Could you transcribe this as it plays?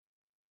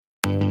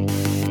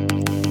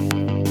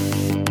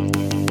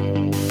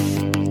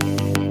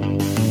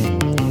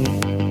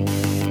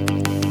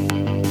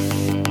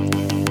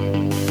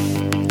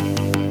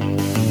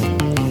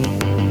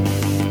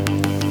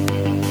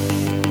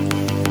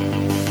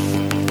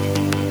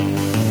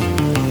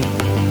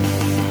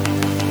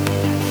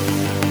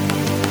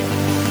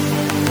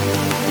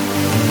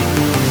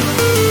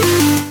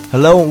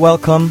Hello and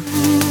welcome.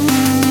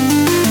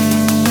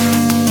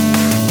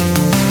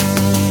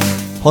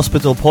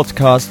 Hospital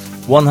Podcast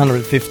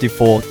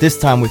 154, this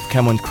time with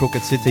Cameron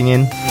Crooked sitting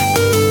in.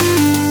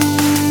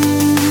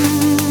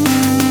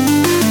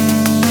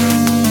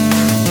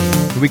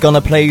 We're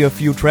gonna play you a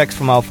few tracks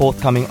from our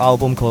forthcoming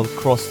album called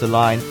Cross the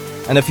Line,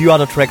 and a few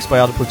other tracks by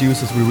other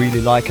producers we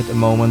really like at the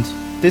moment.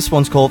 This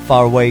one's called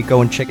Far Away,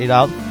 go and check it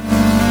out.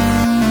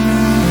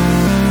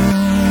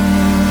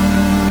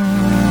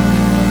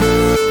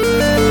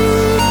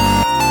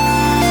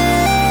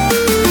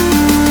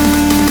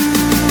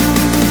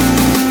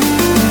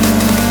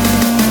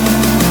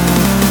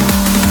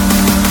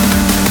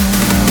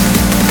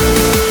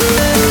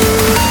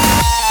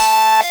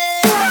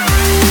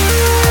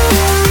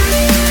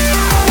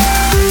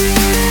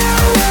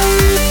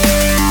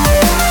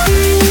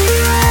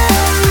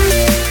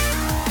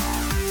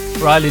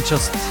 Riley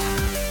just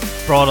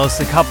brought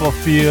us a couple of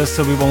beers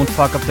so we won't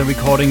fuck up the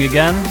recording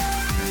again.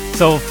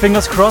 So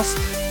fingers crossed.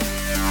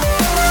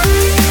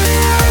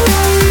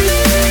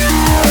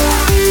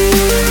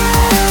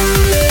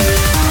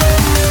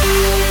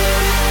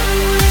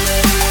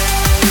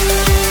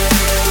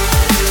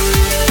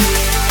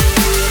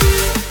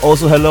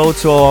 Also hello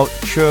to our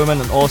German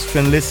and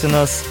Austrian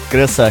listeners.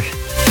 Grüß euch.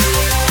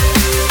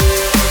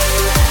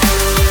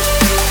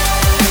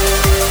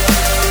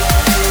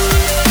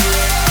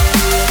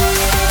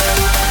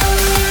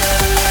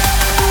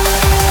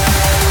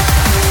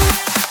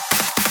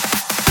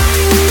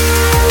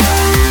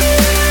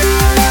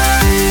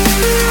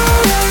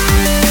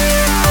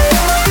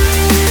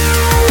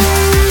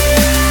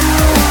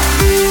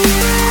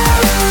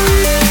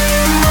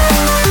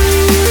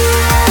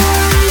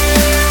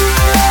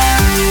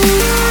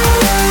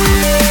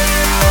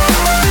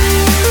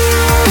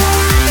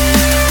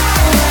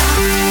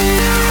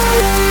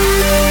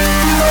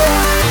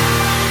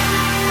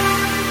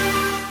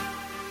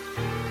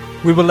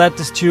 We will let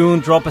this tune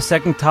drop a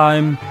second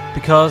time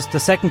because the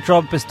second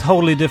drop is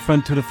totally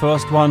different to the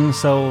first one,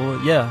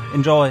 so yeah,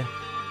 enjoy.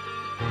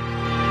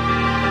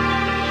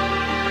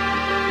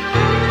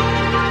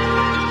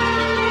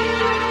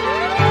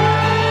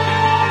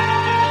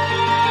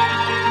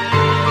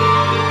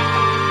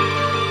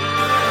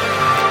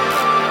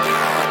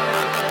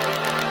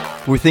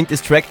 We think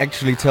this track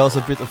actually tells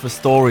a bit of a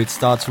story. It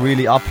starts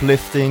really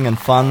uplifting and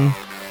fun,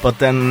 but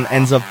then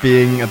ends up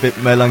being a bit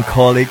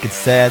melancholic. It's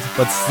sad,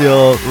 but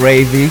still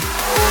ravey.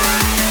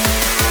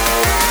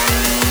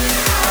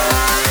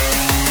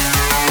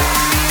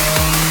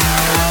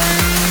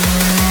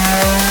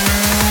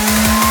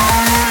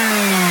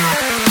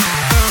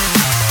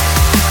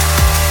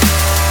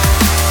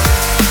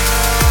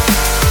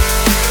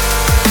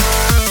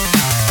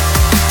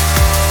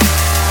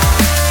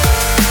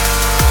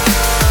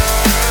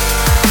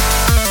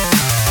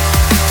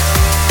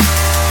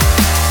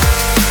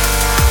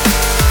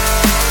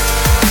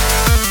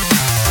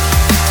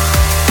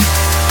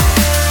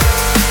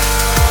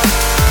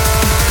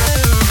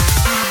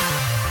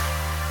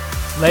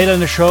 Later in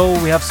the show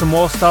we have some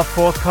more stuff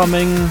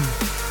forthcoming,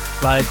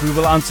 like we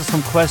will answer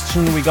some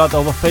questions we got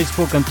over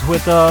Facebook and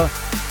Twitter,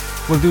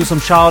 we'll do some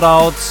shout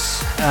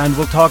outs, and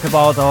we'll talk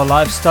about our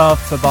live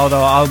stuff, about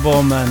our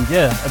album, and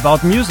yeah,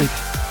 about music.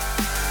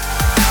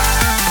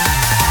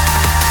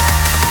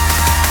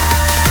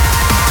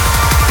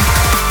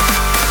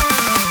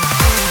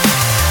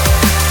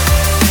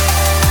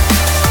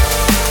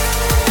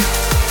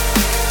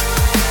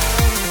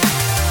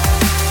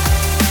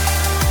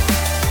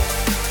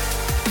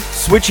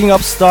 Switching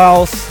up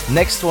styles,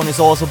 next one is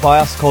also by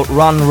us, called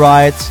Run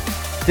Right.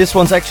 This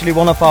one's actually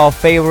one of our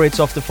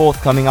favorites of the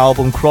forthcoming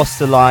album, Cross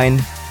the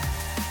Line.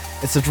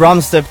 It's a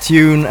drum step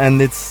tune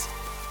and it's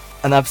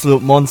an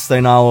absolute monster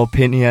in our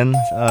opinion.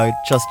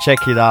 Just check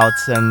it out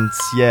and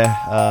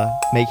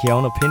make your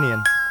own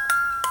opinion.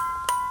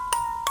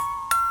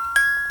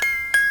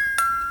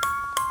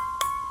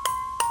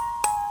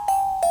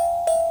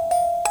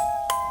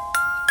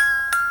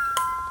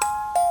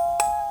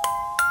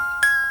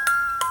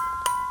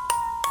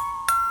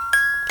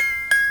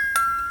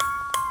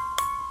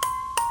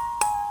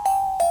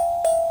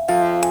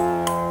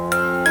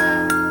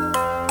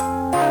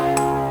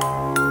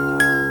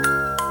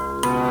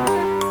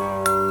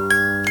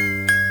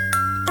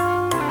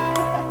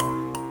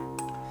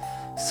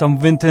 Some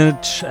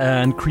vintage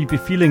and creepy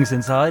feelings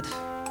inside.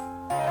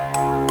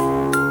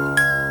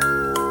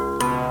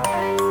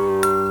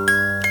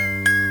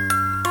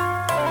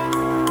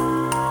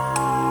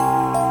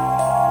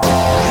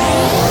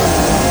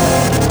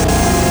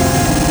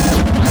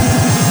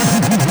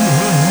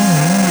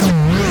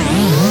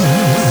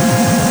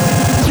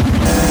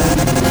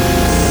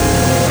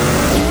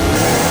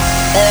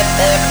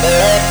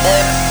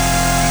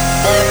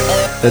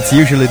 That's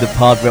usually the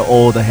part where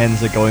all the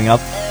hands are going up.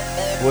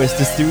 Where's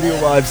the studio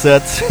vibes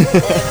at?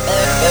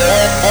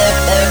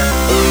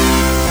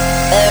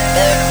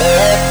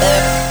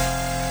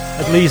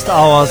 At least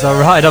ours are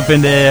right up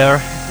in the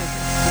air.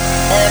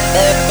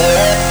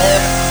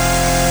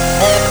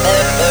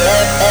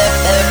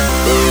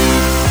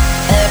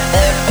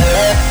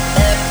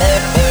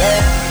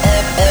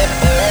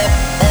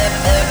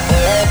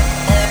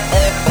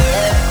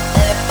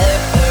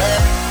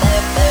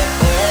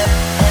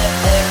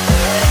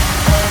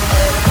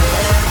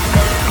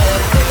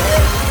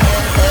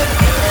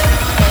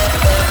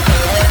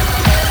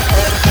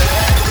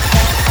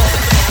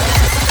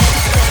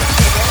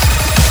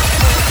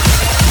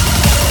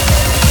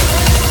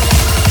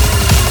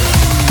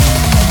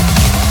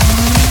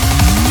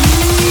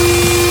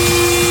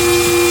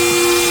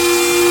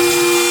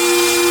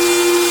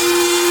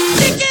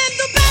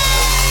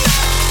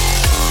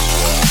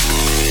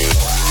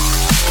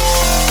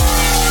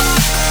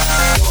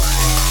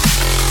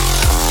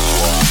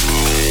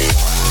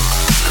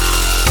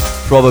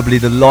 probably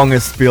the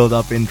longest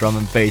build-up in drum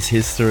and bass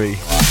history.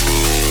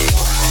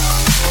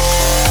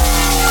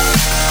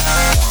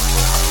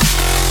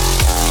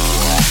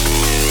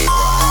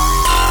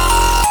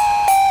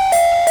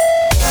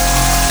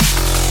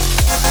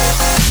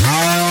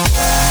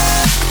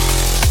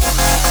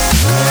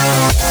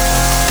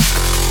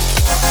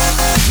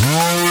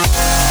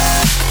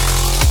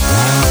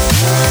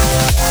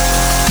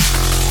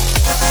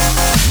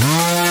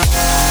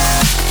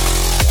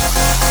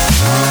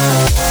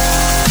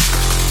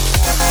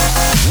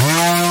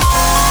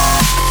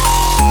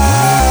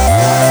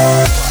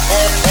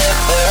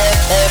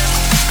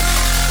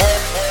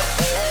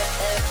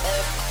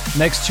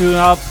 Next tune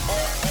up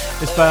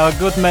is by our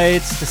good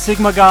mates, the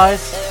Sigma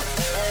guys.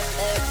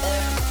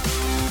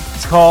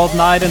 It's called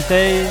Night and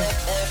Day.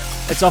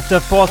 It's off their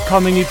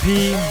forthcoming EP.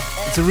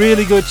 It's a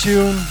really good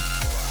tune.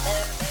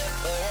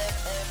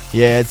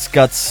 Yeah, it's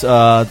got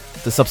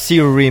the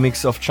Sub-Zero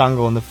remix of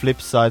Django on the flip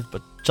side,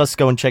 but just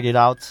go and check it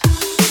out.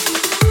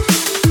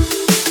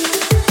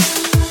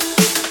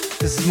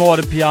 This is more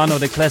the piano,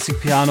 the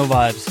classic piano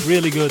vibes.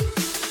 Really good.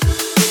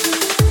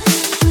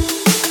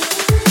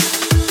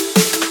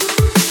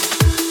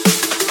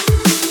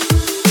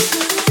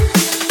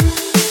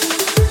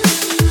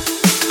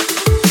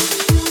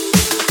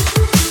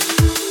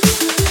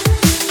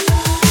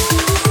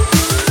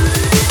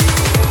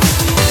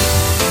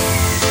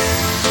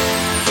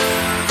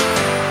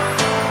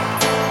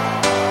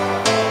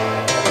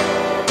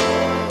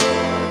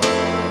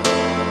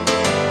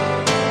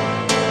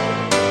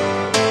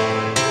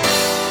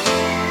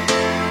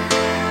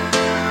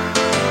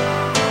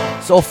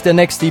 Off the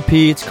next EP,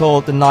 it's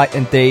called the Night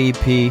and Day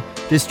EP.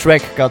 This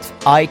track got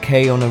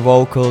IK on the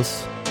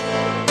vocals.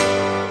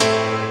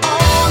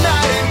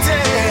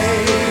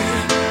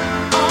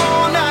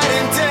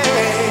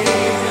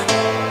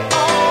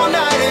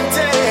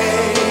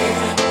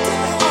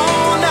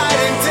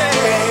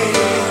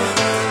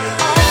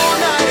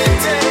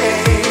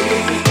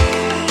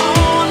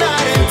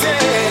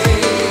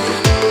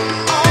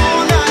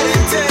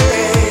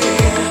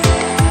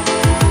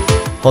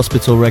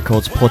 Hospital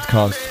Records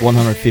Podcast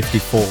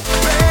 154.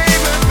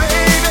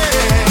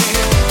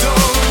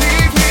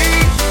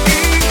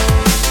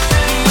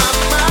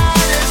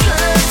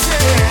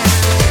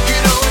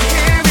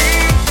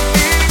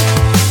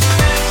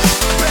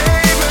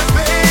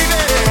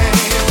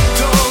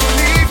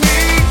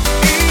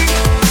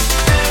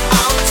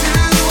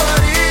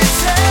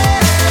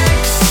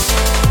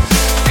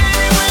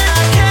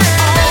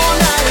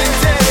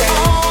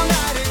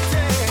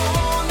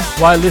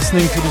 While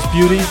listening to this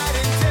beauty,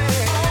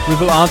 we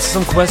will answer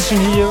some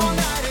questions here.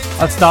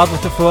 I'll start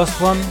with the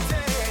first one.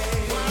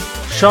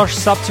 Josh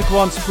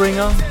Subsequent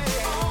Springer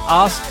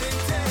asked,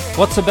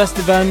 what's the best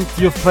event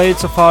you've played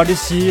so far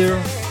this year?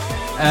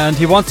 And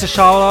he wants a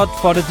shout out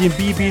for the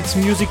DMB Beats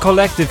Music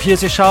Collective.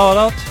 Here's a shout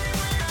out.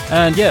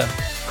 And yeah,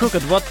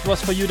 Crooked, what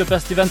was for you the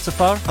best event so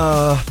far?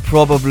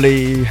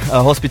 Probably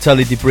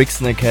Hospitality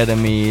Brixton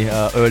Academy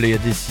earlier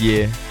this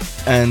year.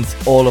 And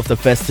all of the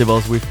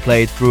festivals we've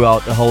played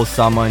throughout the whole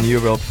summer in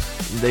Europe.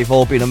 They've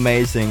all been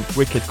amazing,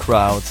 wicked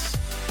crowds.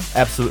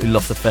 Absolutely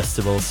love the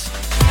festivals.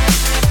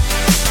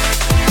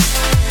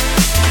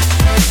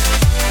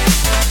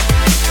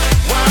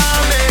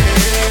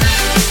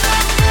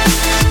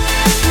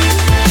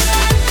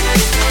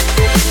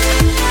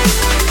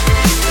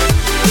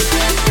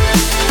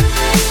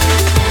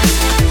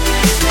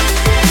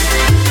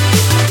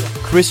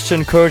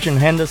 Christian Kurjan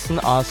Henderson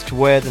asked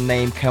where the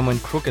name Camo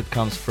and Crooked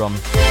comes from.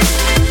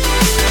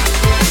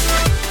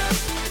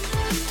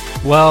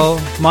 Well,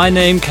 my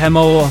name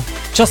Camo.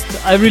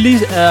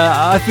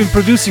 I've been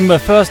producing my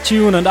first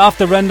tune, and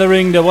after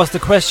rendering there was the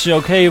question,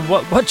 okay,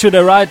 what should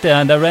I write there?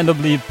 And I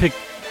randomly picked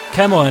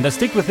Camo, and I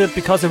stick with it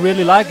because I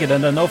really like it.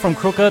 And I know from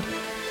Crooked,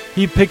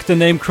 he picked the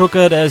name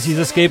Crooked as he's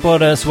a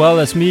skateboarder as well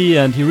as me,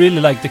 and he really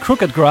liked the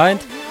Crooked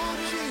grind.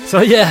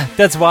 So yeah,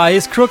 that's why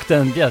he's Crooked,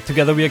 and yeah,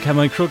 together we are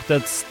Camo and Crooked.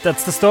 That's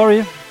the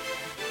story.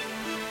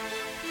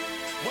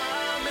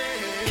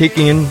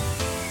 Kicking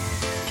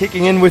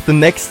in with the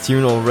next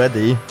tune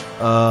already.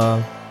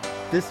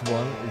 This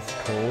one is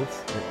called,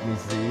 let me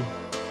see.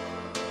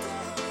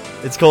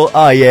 It's called,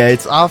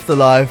 it's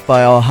Afterlife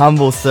by our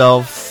humble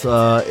selves.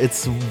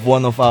 It's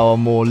one of our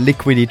more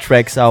liquidy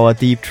tracks, our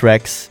deep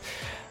tracks.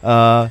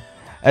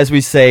 As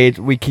we said,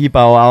 we keep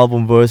our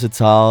album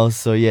versatile,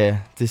 so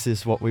yeah, this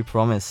is what we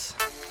promise.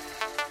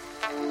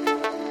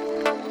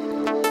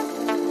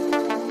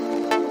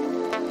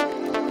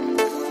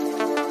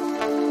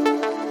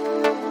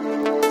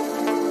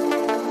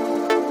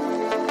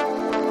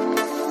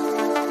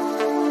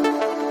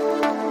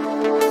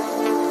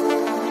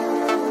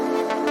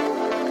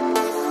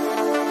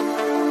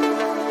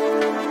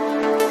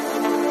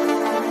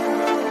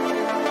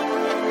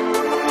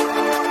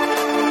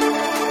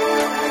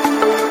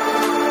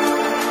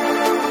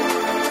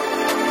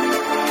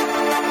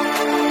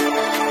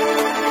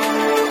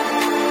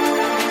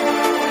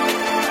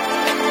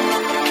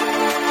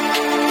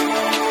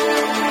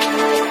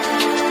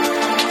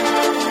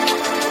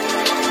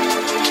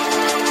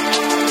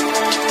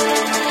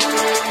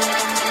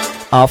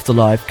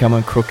 Afterlife,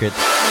 Cameron Crooked.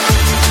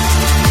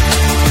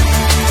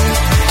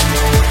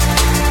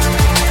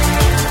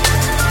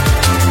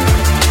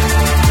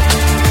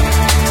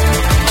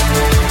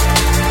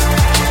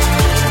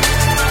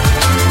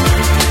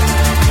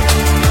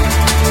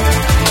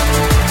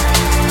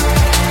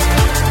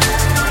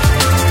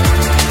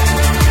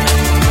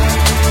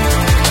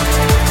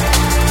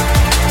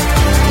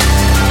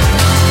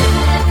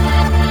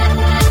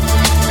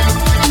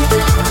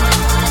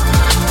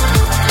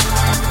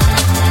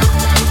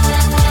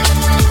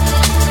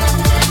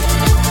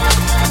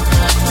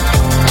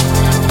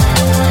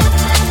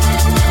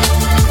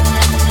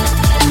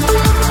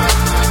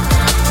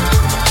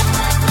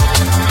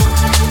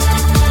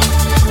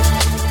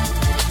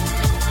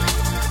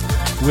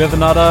 We have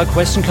another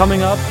question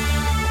coming up.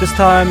 This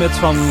time it's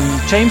from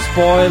James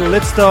Boyle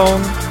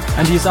Lidstone,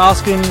 and he's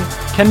asking,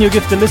 can you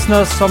give the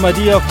listeners some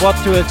idea of what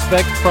to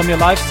expect from your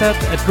live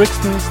set at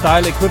Brixton,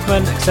 style,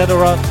 equipment,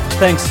 etc.?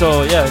 Thanks.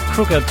 So yeah,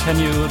 Crooked, can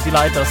you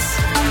delight us?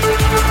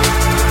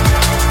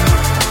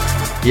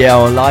 Yeah,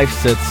 our live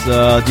sets,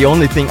 the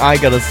only thing I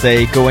gotta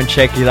say, go and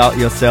check it out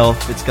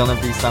yourself. It's gonna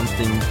be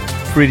something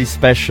pretty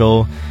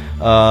special.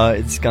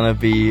 It's gonna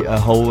be a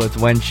whole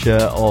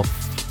adventure of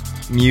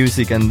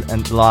music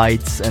and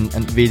lights and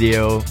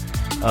video.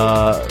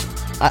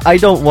 I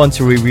don't want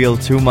to reveal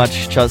too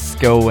much, just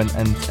go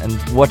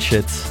and watch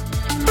it.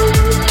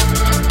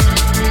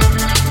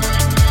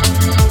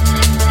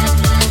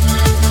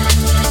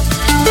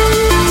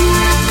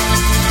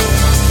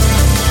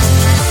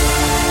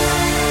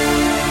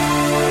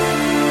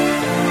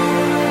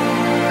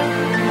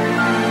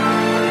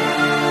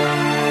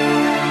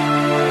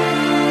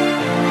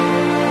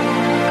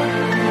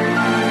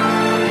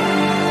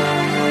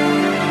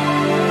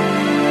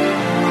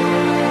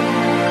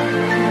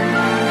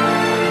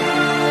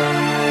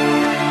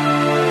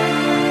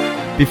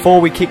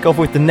 Before we kick off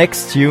with the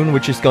next tune,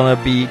 which is gonna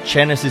be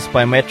Genesis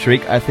by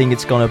Metric, I think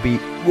it's gonna be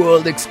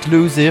world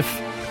exclusive.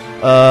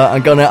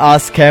 I'm gonna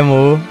ask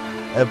Camo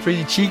a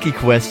pretty cheeky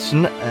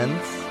question, and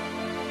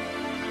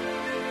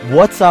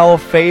what's our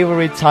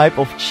favorite type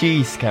of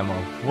cheese, Camo?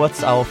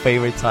 What's our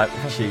favorite type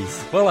of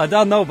cheese? Well, I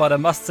don't know, but I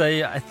must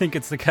say, I think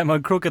it's the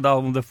Cameron Crooked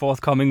album, the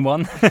forthcoming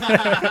one.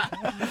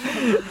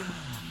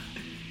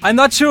 I'm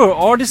not sure,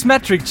 or this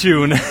Metric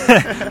tune.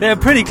 They're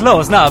pretty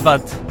close now,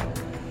 but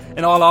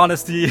in all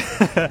honesty,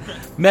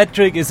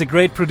 Metric is a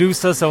great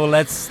producer, so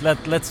let's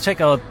check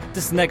out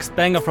this next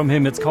banger from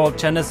him. It's called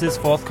Genesis,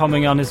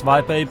 forthcoming on his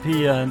Vibe AP,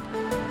 and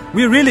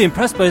we're really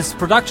impressed by his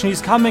production.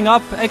 He's coming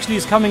up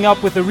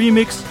with a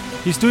remix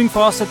he's doing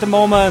for us at the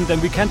moment,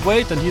 and we can't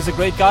wait, and he's a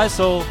great guy,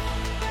 so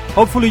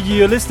hopefully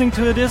you're listening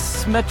to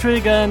this,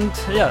 Metric, and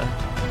yeah,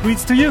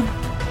 greets to you.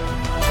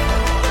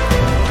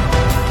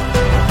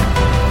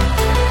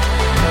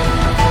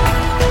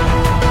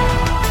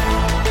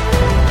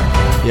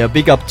 Yeah,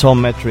 big up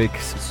Tom Metric,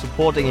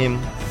 supporting him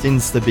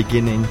since the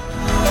beginning.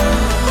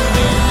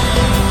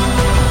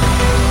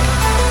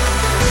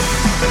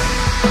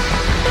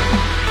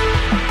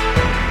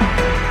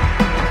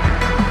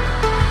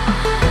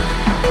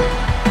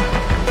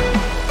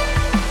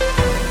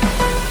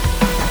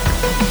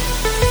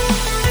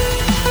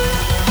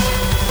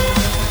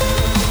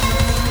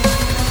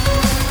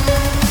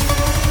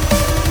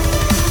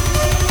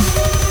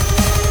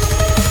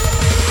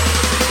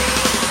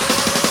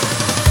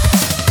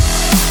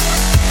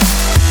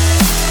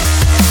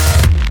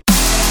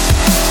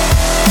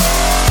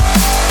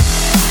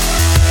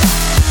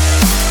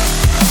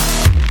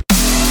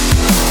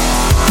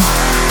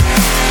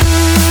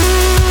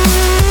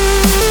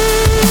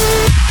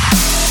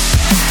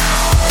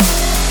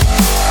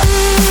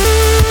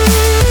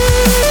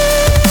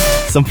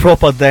 Some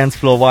proper dance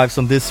floor vibes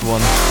on this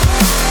one.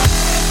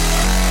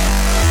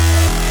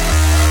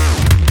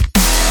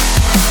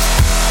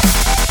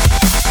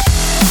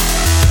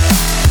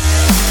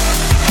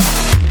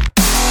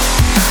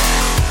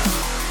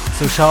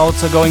 So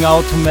shouts are going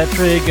out to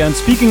Metric, and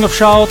speaking of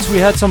shouts, we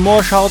had some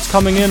more shouts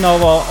coming in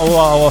over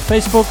our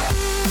Facebook.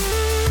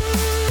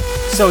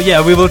 So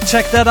yeah, we will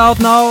check that out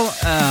now,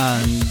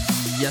 and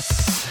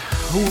yes,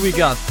 who we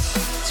got?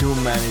 Too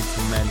many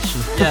to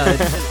mention. Yeah,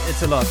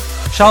 it's a lot.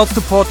 Shouts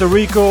to Puerto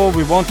Rico,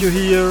 we want you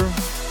here.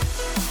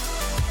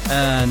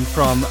 And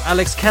from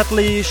Alex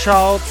Catley,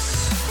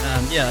 shouts.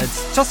 And yeah,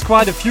 it's just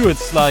quite a few.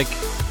 It's like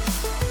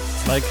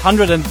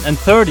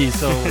 130,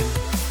 so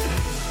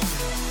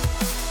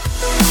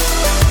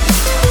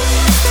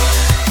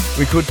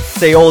we could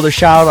say all the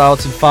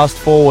shout-outs and fast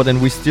forward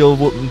and we still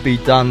wouldn't be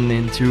done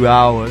in 2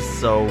 hours,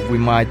 so we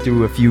might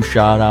do a few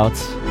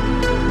shout-outs.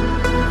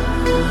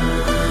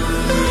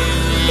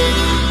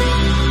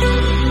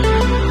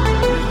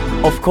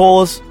 Of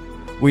course,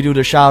 we do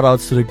the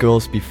shout-outs to the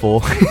girls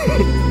before.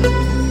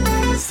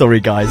 Sorry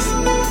guys.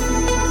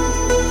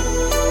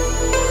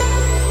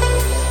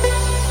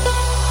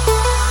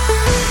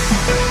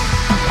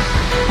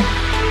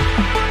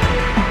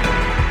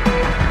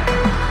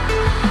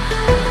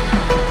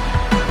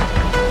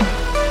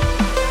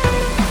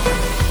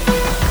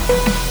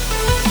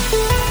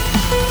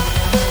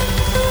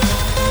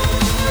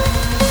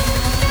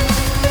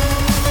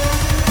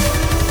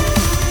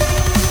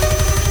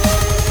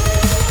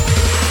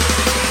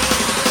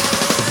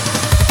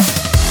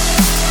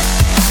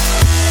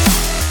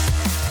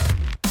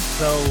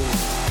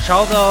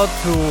 shout out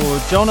to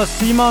Jonas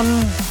Simon,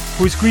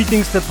 who is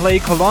greetings the Play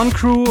Cologne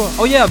crew.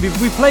 Oh yeah,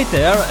 we played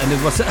there and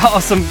it was an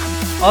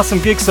awesome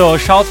gig, so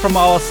shout from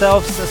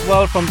ourselves as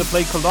well from the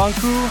Play Cologne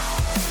crew.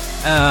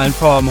 And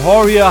from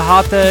Horia,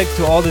 Hartek,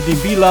 to all the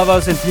DB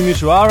lovers in Team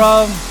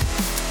Ishuara.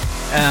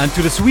 And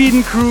to the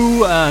Sweden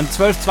crew and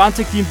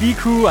 1220 DB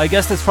crew, I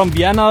guess that's from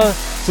Vienna.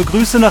 So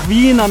Grüße nach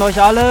Wien an euch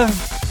alle.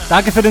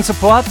 Danke für den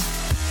Support.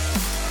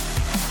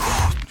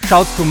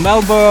 Shouts to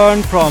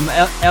Melbourne from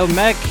El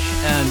Mac,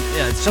 and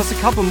yeah, it's just a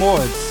couple more.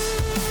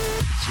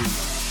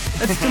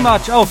 It's too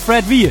much. Oh,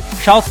 Fred V.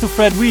 Shouts to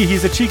Fred V.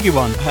 He's a cheeky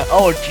one.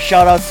 Oh,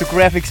 shout outs to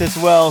Graphics as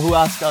well, who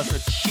asked us a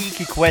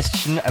cheeky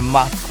question, a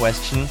math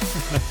question,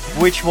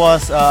 which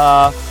was,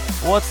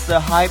 what's the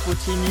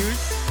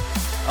hypotenuse?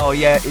 Oh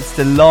yeah, it's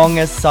the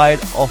longest side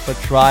of a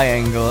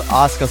triangle.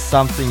 Ask us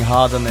something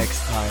harder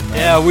next time, man.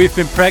 Yeah, we've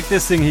been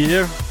practicing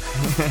here.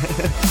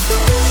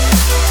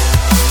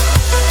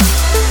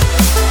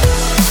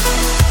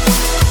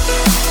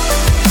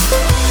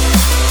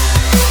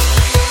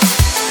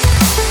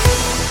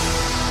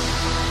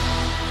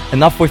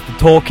 Enough with the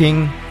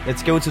talking,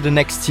 let's go to the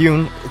next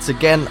tune. It's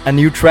again a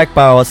new track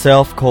by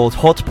ourselves called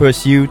Hot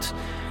Pursuit.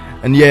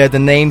 And yeah, the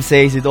name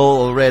says it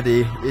all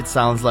already. It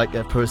sounds like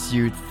a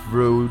pursuit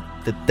through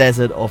the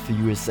desert of the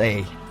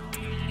USA.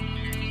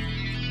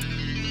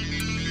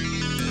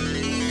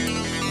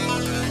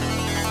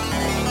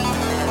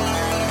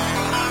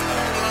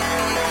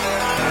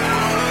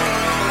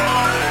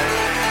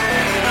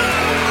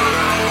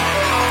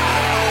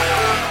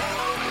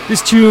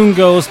 This tune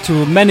goes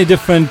to many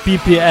different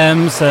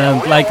BPMs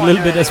and like a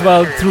little bit as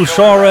well through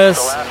genres.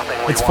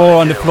 It's 4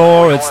 on the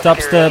floor, it's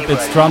dubstep,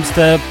 it's drum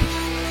step.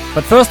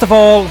 But first of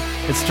all,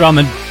 it's drum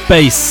and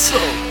bass.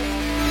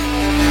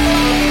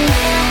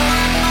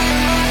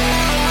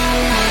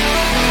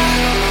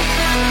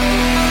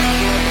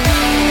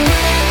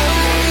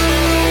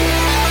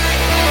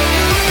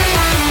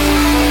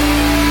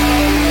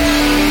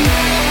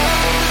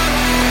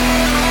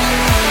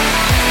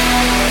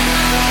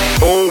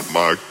 Oh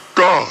my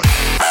God!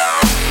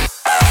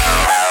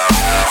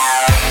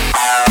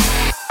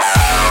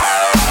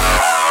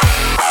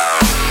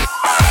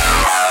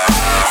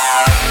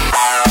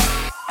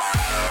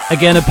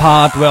 Again, a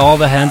part where all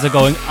the hands are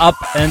going up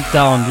and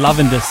down.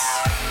 Loving this.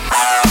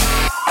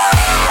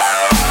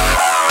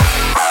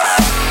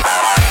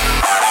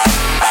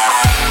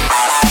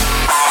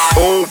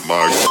 Oh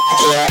my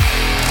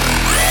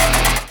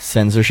God!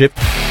 Censorship.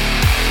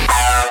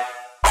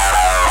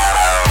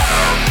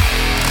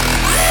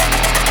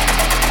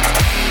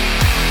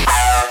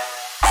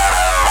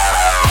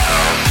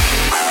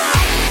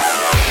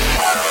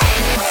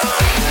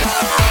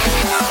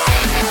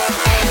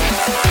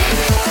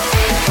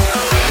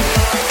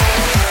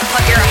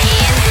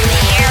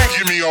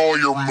 All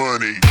your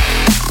money.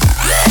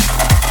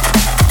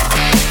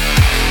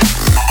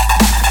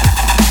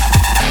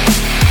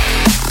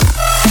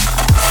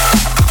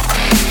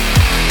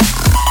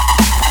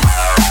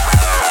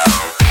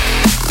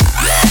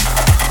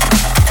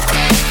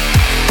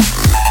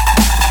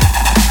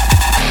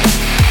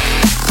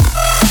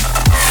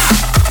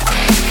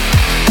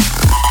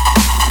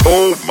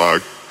 Oh my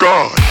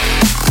God!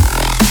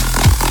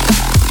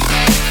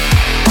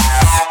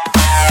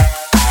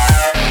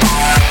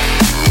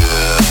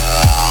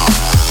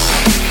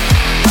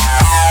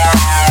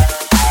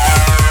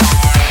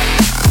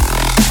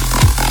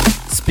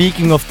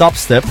 Speaking of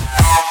dubstep,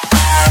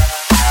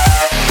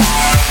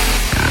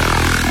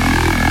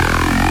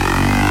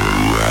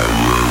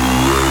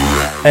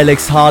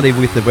 Alex Hardy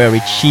with a very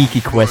cheeky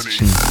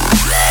question.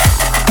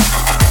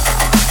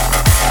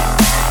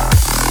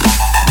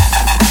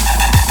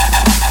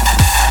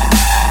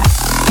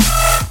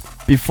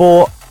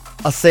 Before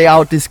I say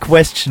out this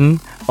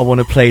question, I want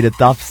to play the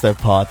dubstep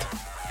part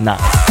now.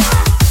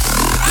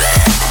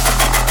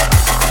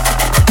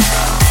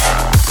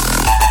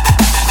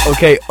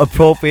 Okay,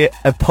 appropriate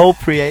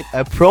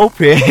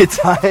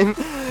time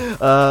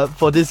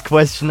for this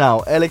question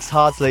now. Alex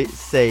Hartley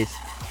says,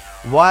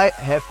 why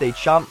have they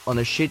jumped on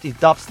a shitty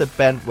dubstep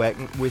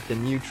bandwagon with the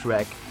new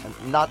track?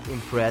 I'm not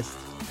impressed.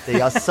 They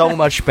are so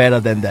much better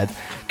than that.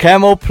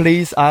 Camo,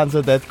 please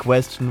answer that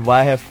question.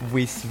 Why have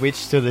we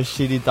switched to the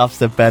shitty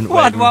dubstep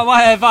bandwagon? What?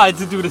 Why have I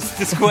to do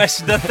this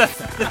question?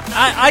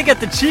 I get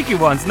the cheeky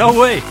ones. No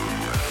way.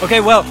 Okay,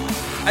 well,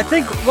 I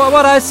think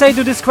what I say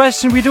to this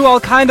question, we do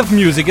all kind of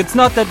music. It's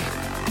not that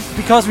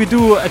because we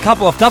do a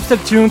couple of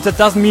dubstep tunes, that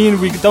doesn't mean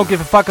we don't give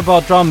a fuck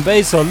about drum and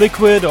bass or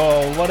liquid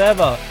or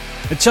whatever.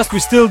 It's just we're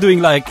still doing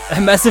like a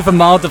massive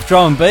amount of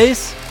drum and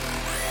bass,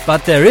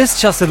 but there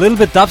is just a little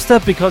bit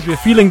dubstep because we're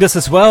feeling this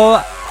as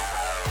well.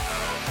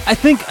 I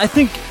think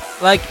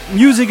like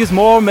music is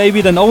more maybe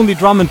than only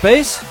drum and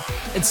bass.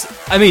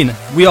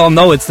 We all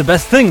know it's the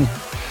best thing,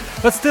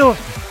 but still,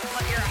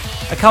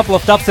 a couple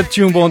of dubstep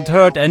tunes won't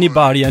hurt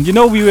anybody. And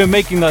we were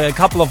making like a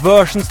couple of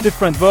versions,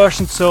 different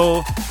versions,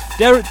 so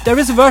there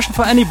is a version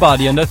for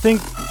anybody. And I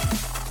think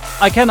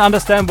I can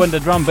understand when the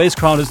drum bass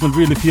crowd is not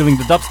really feeling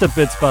the dubstep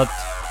bits, but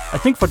I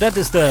think for that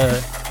is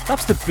the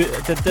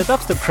the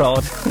dubstep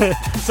crowd.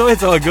 So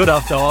it's all good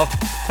after all.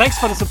 Thanks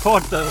for the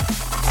support though.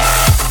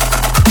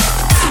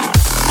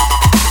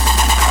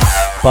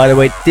 By the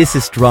way, this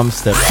is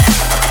Drumstep.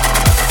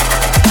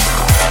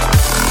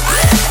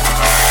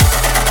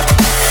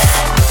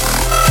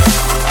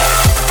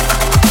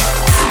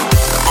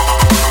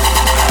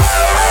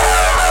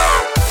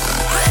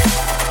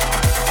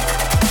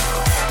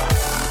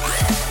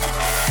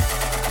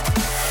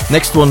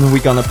 Next one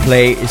we're gonna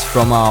play is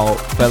from our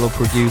fellow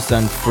producer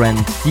and friend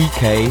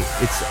DK.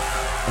 It's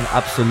an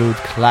absolute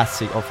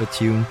classic of a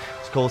tune.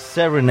 It's called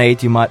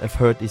Serenade. You might have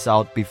heard this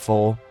out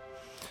before.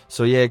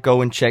 So yeah,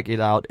 go and check it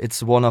out.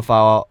 It's one of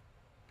our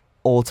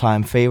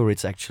all-time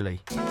favorites actually.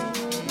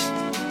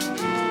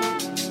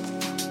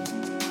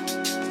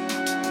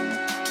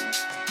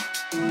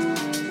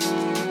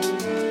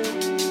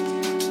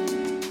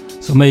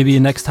 So maybe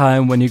next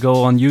time when you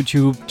go on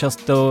YouTube,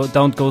 just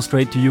don't go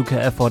straight to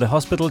UKF or the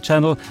hospital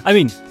channel. I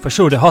mean, for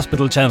sure the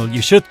hospital channel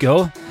you should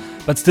go,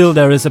 but still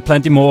there is a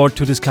plenty more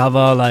to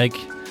discover. Like,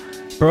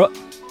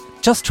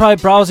 just try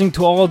browsing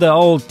to all the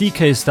old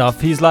DK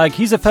stuff. He's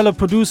a fellow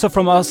producer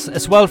from us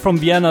as well, from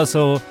Vienna,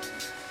 so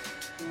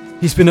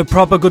he's been a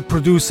proper good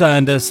producer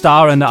and a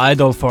star and an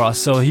idol for us.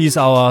 So he's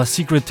our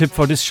secret tip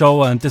for this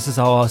show, and this is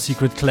our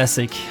secret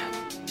classic.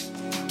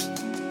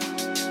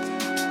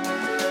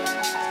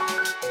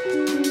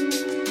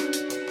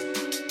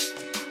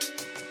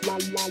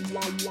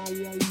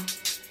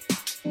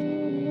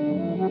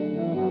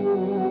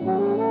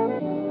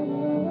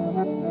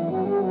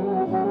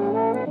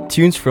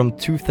 Tunes from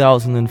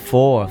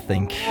 2004, I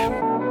think.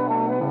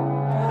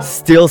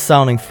 Still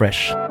sounding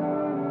fresh.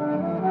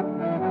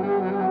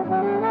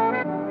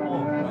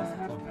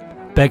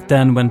 Back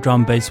then when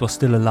drum bass was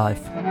still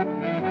alive.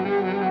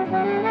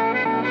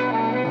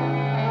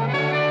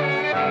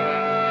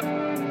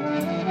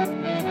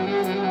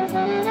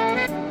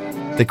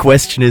 The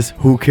question is,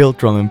 who killed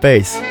drum and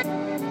bass?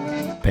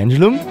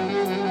 Pendulum?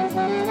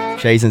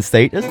 Jason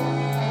Status?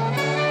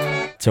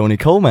 Tony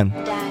Coleman?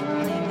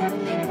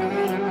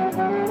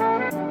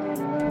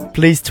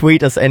 Please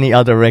tweet us any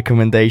other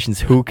recommendations.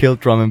 Who killed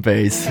drum and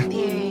bass?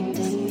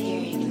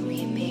 Disappearing, and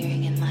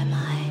reappearing in my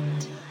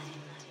mind.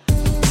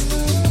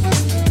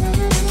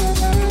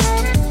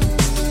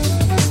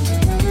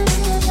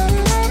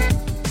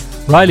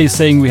 Riley's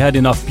saying we had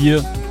enough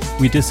beer.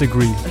 We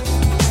disagree.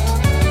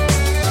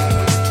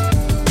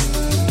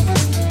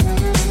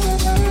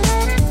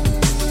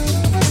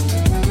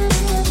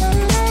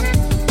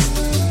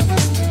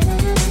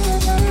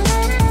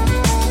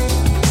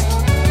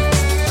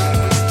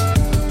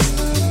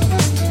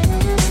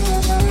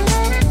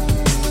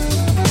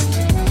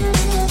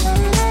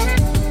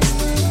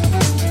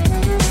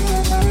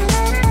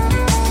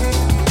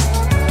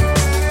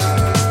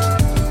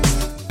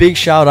 Big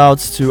shout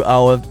outs to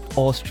our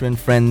Austrian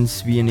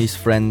friends, Viennese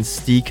friends,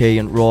 DK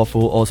and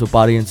Rawful, also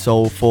Body and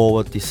Soul,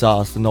 Forward,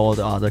 Disaster, and all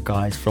the other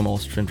guys from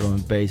Austrian Drum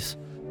and Bass.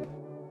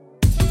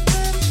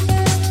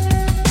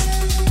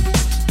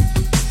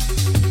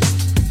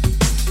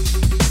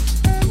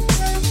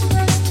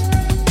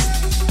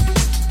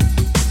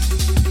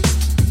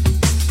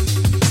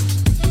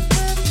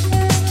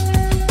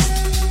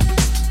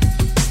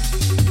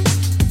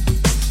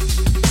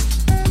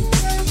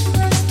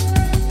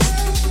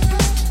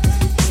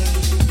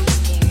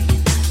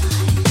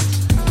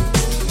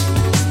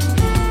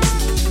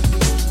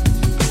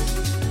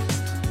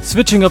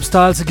 Switching up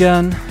styles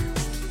again.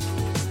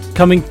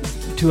 Coming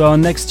to our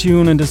next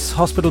tune in this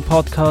Hospital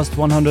podcast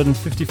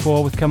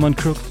 154 with Cameron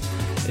Crook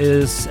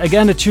is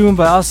again a tune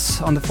by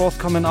us on the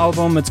forthcoming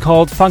album. It's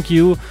called Funk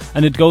You,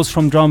 and it goes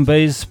from drum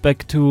bass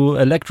back to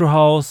electro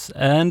house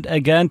and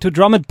again to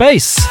drum and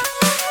bass.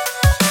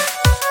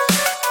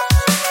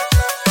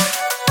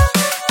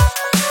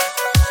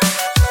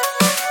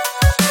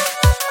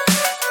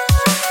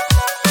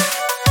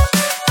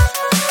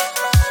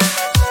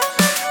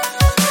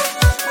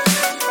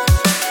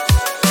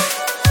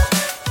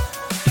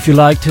 If you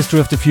liked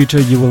History of the Future,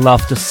 you will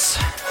love this.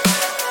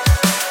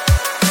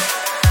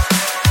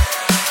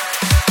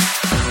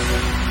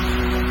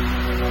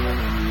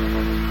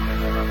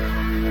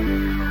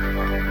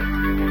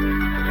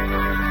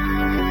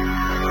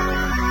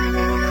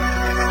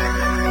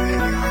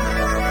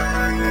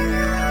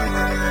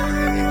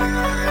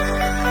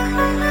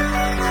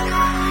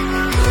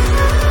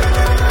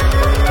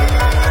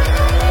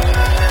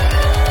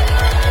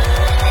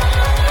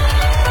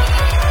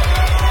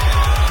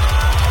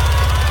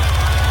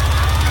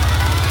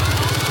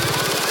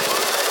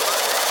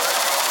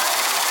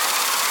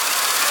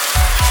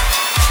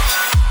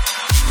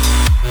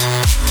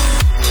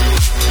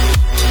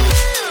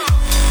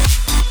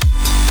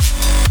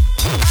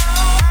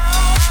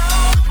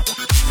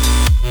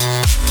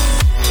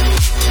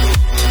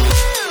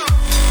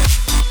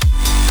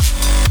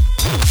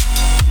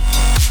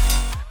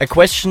 A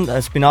question that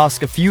has been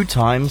asked a few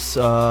times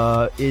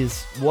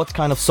is what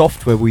kind of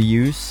software we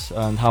use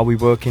and how we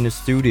work in the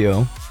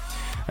studio.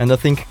 And I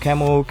think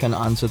Camo can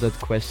answer that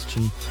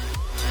question.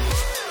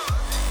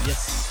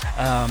 Yes.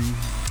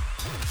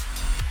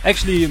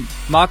 Actually,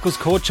 Markus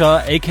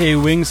Kocha, aka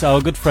Wings,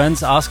 our good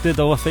friends, asked it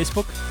over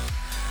Facebook.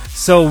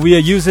 So we are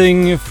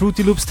using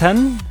Fruity Loops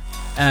 10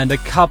 and a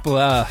couple,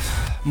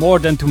 more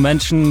than to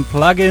mention,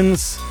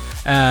 plugins.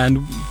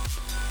 And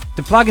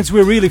the plugins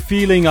we're really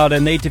feeling are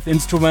the Native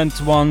Instruments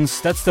ones.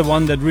 That's the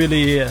one that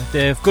really,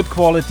 they have good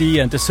quality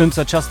and the synths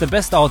are just the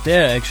best out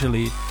there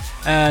actually.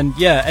 And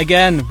yeah,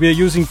 again, we're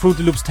using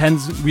Fruity Loops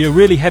 10. We are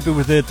really happy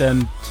with it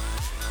and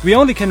we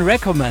only can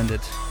recommend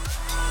it.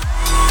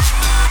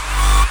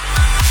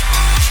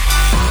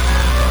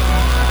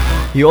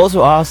 He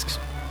also asks,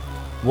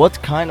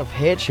 what kind of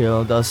hair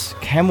gel does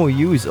Camo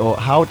use, or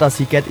how does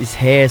he get his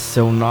hair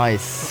so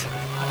nice?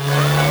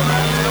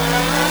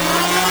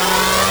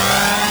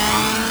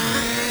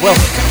 Well,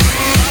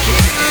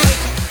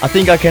 I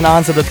think I can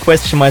answer that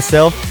question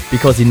myself,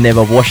 because he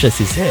never washes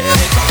his hair.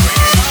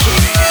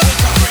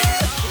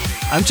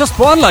 I'm just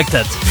born like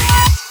that.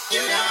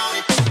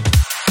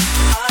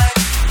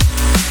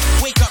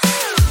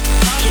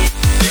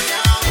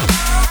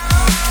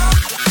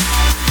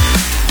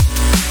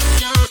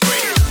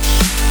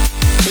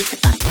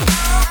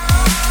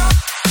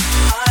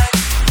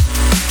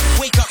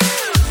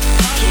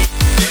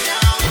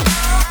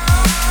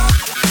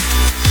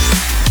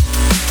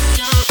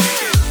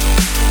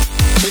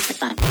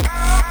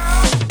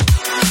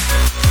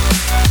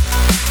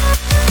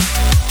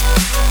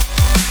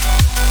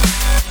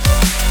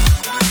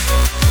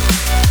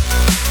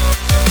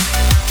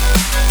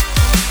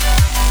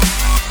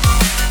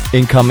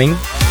 Incoming.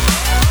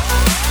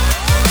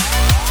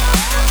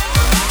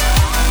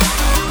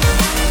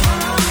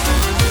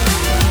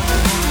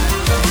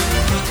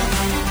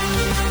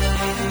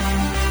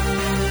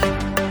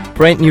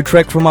 Brand new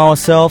track from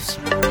ourselves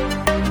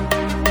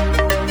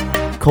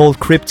called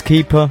Crypt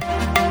Keeper.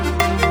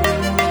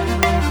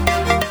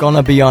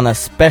 Gonna be on a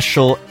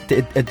special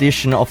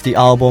edition of the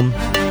album.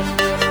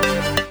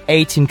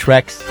 18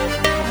 tracks.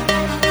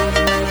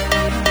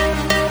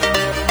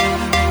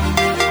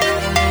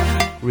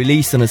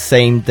 Released on the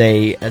same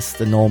day as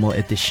the normal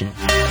edition.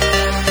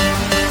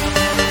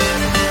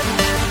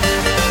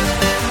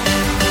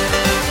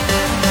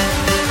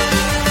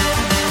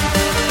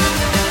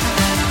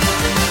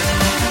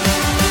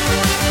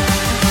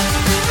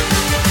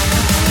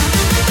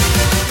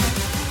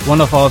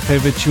 One of our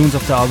favorite tunes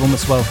of the album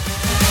as well.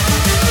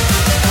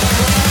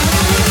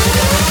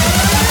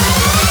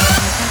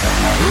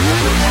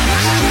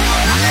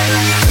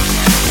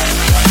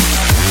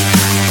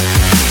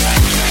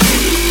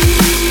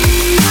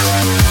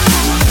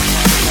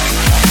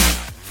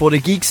 For the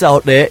geeks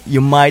out there,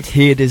 you might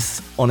hear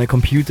this on a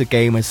computer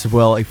game as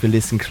well if you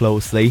listen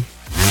closely.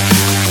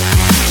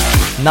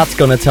 Not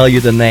gonna tell you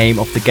the name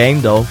of the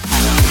game though.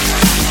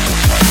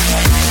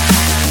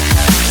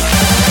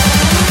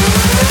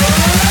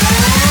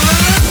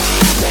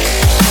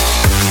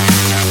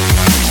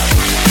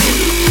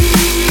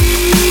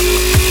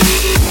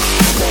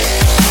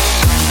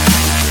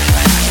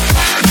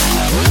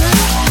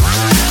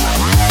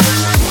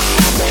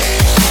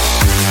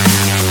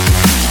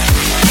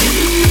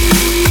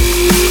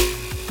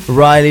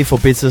 Riley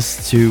forbids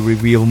us to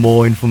reveal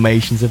more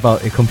information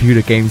about a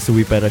computer game, so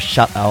we better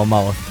shut our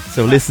mouth.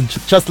 So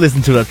just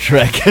listen to that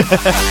track.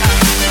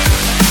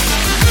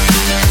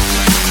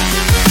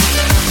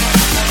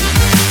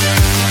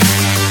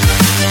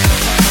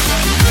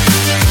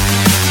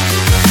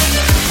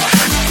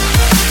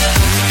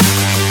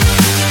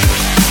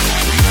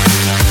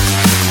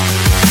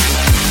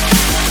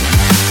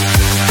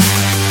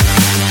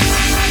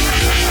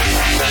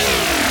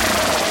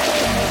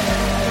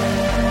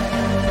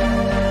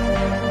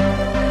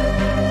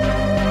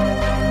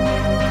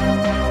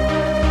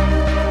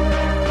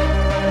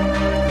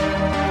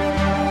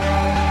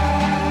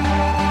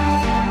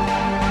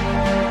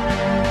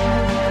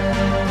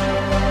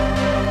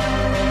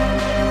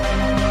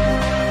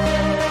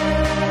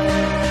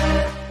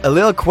 A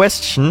little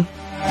question.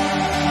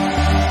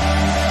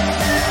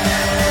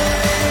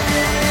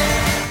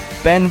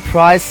 Ben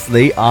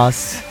Priestley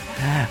asks,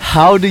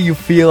 how do you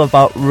feel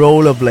about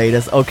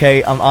rollerbladers?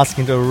 Okay, I'm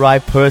asking the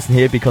right person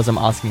here because I'm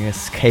asking a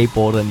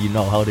skateboarder and you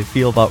know how they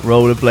feel about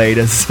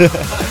rollerbladers.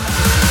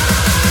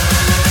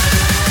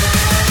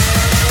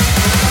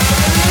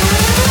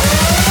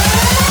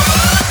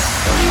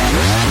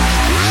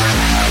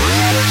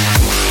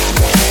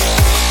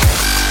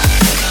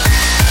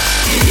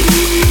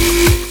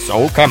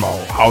 So, come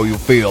on, how you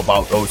feel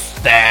about those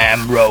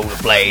damn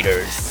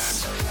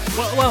rollerbladers?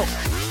 Well,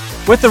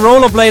 with the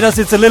rollerbladers,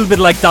 it's a little bit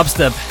like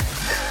dubstep.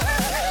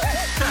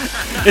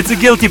 It's a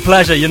guilty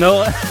pleasure, you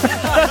know?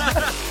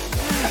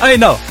 I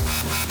mean, no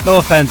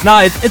offense. No,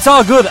 it's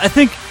all good. I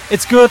think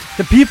it's good.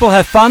 The people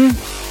have fun.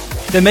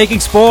 They're making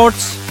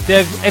sports.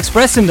 They're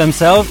expressing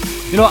themselves.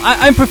 You know,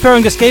 I'm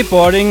preferring the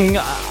skateboarding.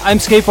 I'm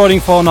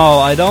skateboarding for now,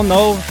 I don't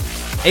know,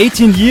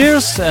 18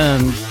 years,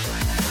 and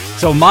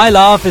so my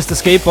love is the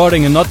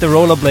skateboarding and not the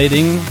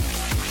rollerblading.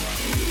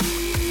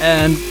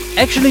 And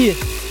actually,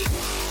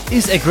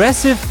 is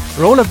aggressive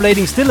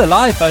rollerblading still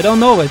alive? I don't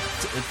know. It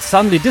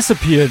suddenly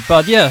disappeared,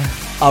 but yeah.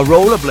 Are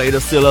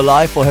rollerbladers still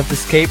alive, or have the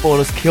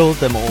skateboarders killed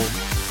them all?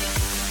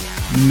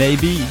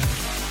 Maybe.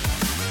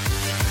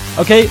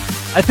 Okay,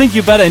 I think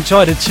you better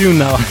enjoy the tune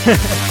now.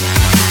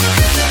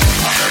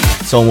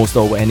 It's almost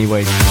over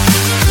anyway.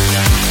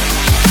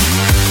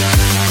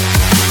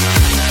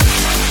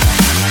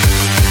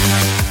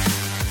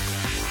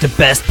 The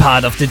best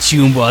part of the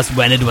tune was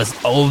when it was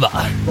over.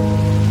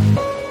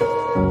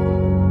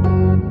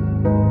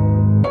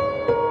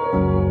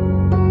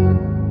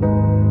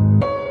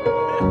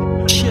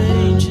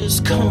 Change is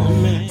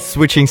coming.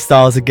 Switching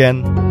styles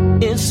again.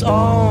 It's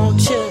all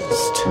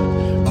just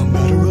a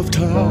matter of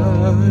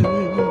time.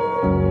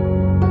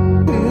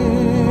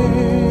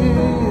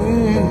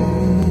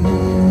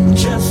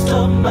 Just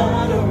a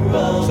matter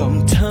of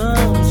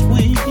sometimes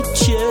we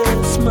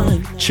just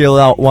might Chill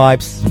out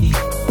vibes.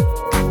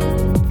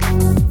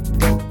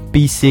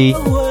 BC,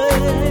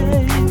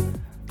 away.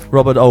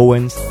 Robert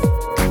Owens.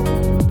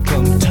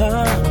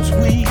 Sometimes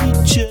we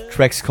just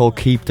Track's called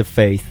Keep the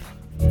Faith.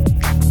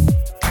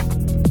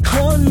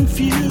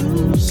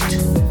 confused.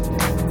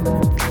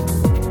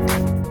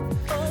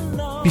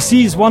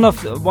 BC is one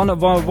of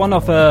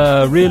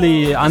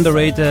really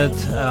underrated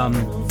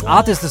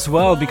artists as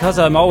well, because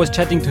I'm always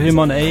chatting to him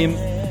on AIM.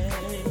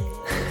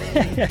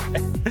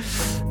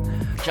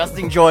 Just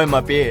enjoying my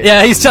beer.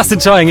 Yeah, he's just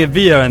enjoying a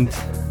beer, and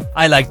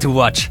I like to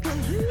watch.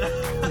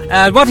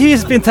 And what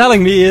he's been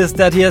telling me is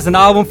that he has an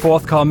album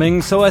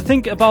forthcoming, so I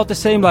think about the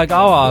same like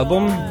our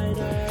album.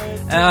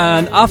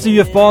 And after you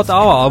have bought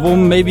our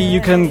album, maybe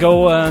you can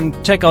go and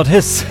check out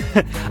his.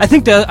 I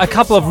think there are a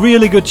couple of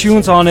really good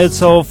tunes on it,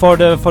 so for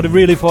the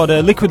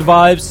Liquid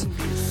vibes,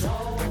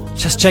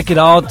 just check it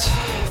out.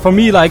 For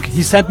me, like,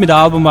 he sent me the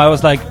album, I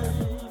was like,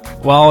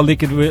 wow,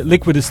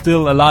 Liquid is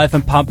still alive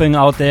and pumping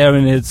out there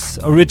in its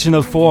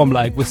original form,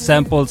 like with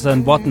samples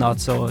and whatnot,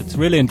 so it's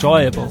really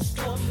enjoyable.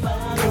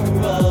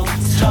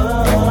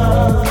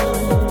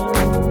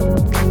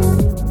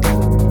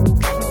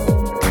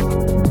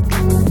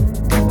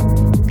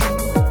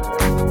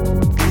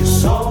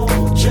 It's all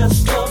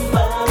just a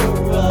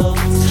matter of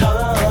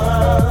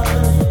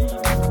time.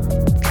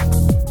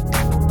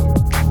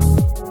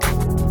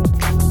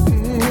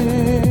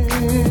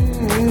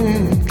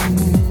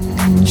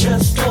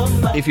 Just a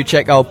matter. If you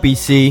check out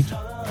BC,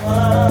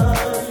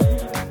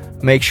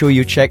 make sure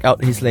you check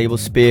out his label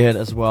Spearhead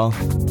as well.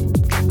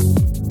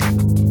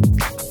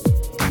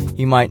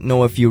 You might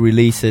know a few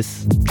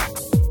releases.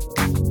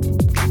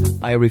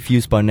 I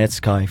Refuse by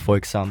Netsky, for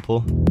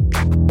example.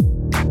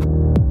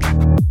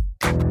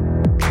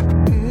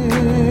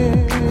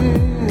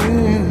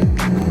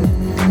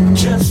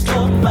 Just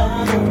a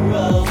matter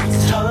of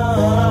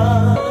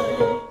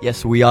time.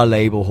 Yes, we are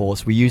label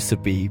whores, we used to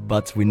be,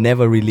 but we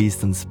never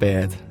released on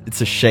Spared.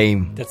 It's a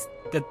shame.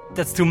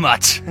 That's too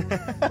much,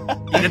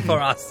 even for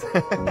us.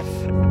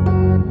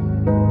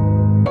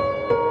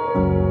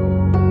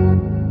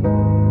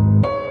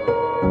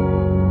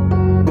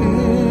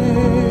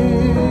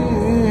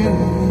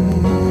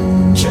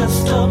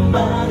 Just a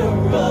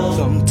matter of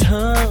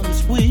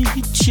sometimes we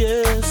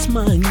just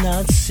might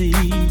not see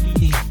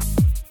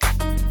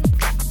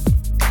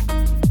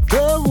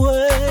the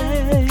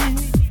way.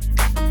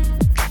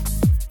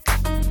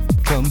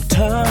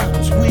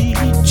 Sometimes we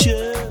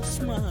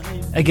just might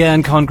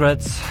Again,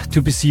 congrats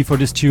to BC for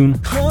this tune.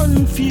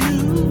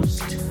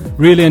 confused,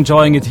 Really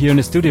enjoying it here in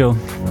the studio.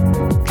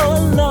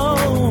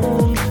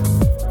 alone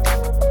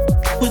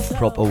with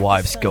Proper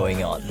vibes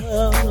going on.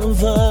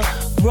 of a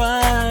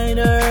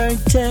brighter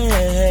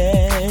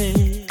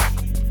day.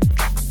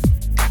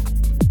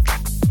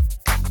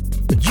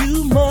 But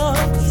you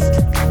must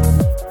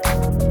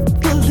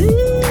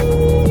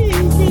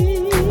believe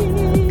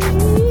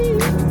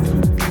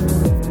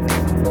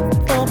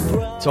a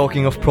brighter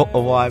Talking of proper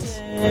vibes,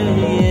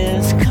 day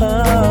is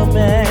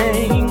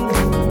coming.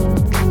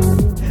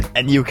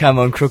 a new Come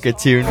On Crooked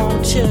tune.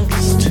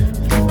 Just a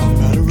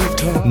matter of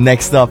time.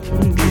 Next up,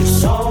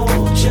 It's all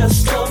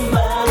just a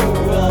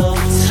matter of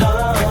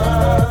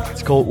time.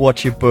 it's called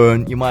Watch It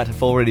Burn. You might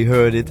have already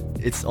heard it.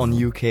 It's on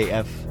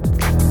UKF.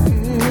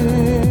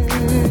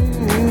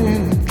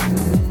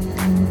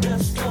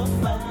 Just a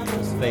matter.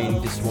 Just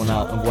fading this one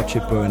out and Watch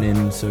It Burn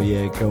in. So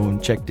yeah, go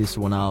and check this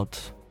one out.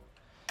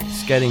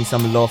 It's getting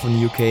some love on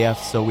UKF,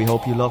 so we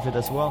hope you love it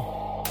as well.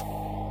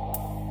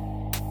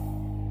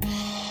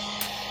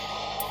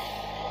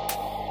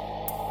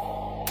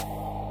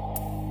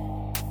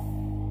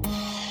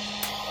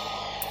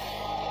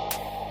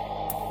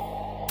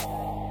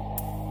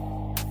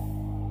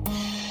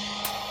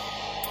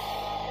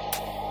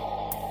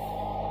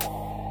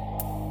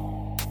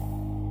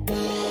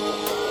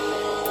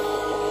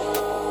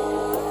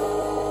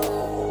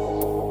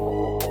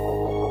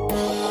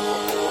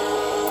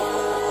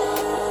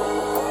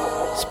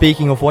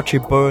 Speaking of Watch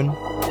It Burn,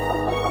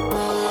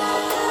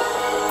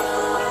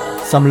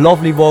 some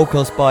lovely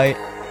vocals by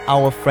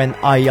our friend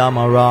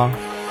Ayamara,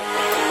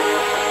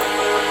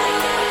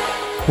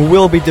 who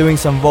will be doing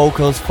some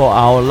vocals for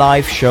our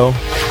live show.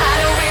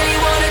 I don't really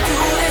wanna do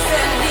this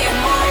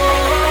anymore.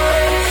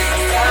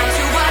 It's time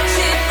to watch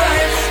it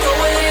burn. Go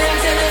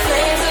into the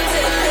flames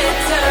until it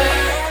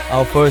turns.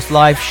 Our first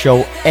live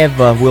show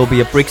ever will be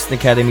at Brixton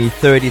Academy,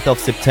 30th of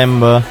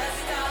September.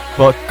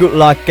 But good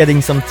luck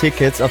getting some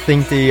tickets. I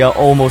think they are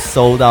almost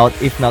sold out,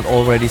 if not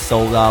already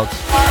sold out.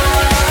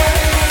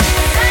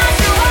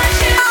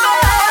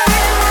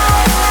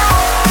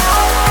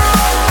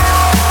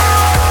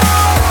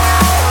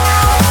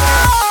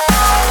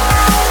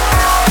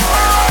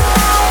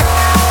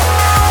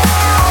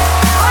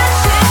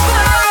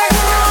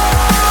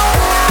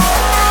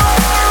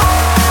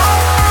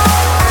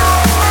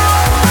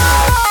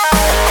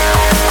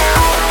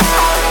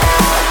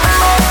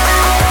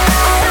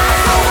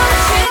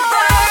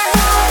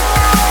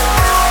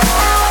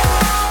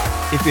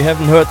 If you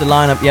haven't heard the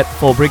lineup yet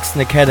for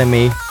Brixton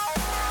Academy,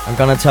 I'm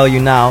gonna tell you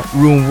now.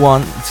 Room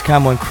 1, it's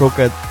Cameron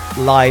Crooked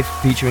live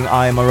featuring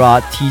I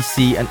Marat,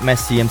 TC and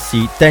Messi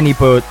MC. Danny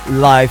Bird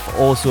live,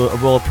 also a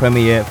world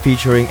premiere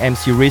featuring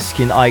MC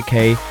Risky and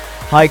IK.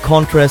 High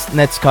Contrast,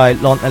 Netsky,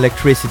 London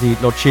Electricity,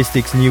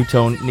 Logistics,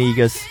 Newtone,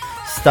 Negus,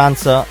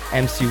 Stanza,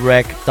 MC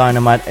Rec,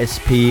 Dynamite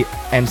SP,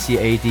 MC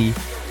AD,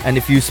 and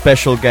a few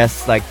special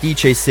guests like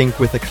DJ Sync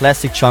with a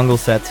classic jungle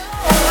set.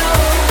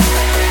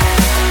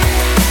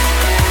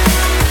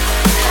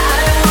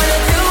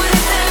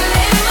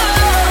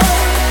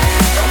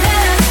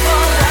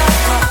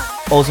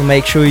 Also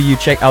make sure you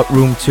check out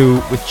Room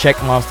 2 with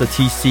Checkmaster,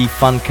 TC,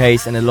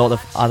 Funcase and a lot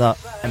of other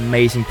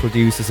amazing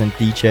producers and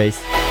DJs.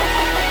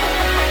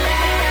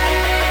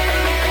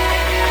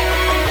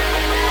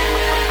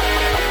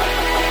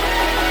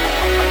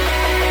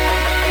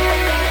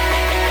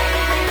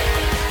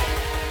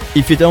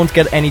 If you don't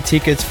get any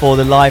tickets for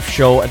the live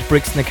show at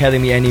Brixton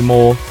Academy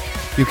anymore,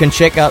 you can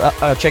check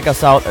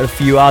us out at a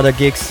few other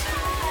gigs.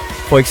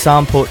 For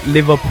example,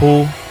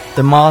 Liverpool,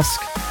 The Mask,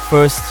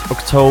 1st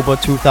October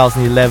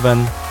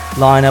 2011,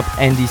 lineup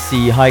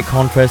NDC, High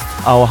Contrast,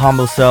 Our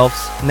Humble Selves,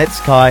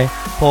 Netsky,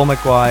 Paul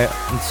McGuire,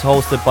 and it's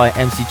hosted by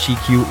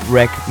MCGQ,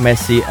 Rec,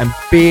 Messi and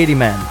Beardy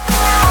Man.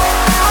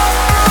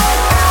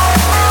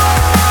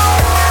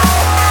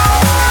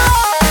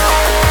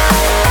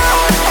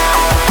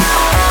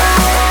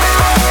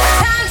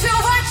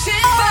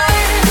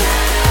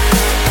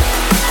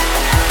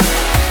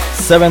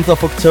 '7th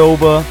of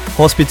October,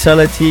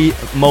 Hospitality,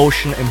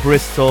 Motion in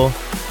Bristol,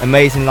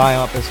 amazing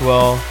lineup as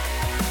well.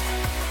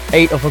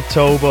 8th of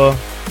October,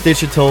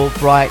 Digital,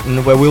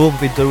 Brighton, where we will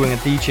be doing a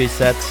DJ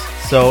set.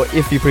 So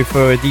if you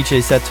prefer a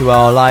DJ set to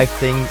our live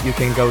thing, you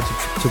can go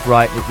to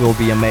Brighton, it will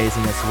be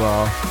amazing as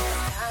well.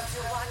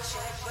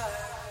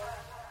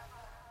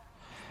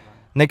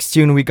 Next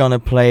tune we're gonna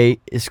play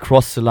is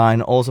Cross the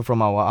Line, also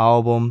from our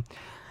album.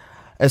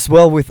 As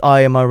well with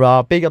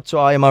Ayamara. Big up to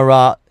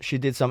Ayamara. She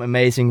did some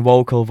amazing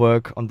vocal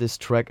work on this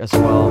track as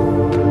well.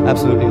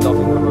 Absolutely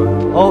loving her work.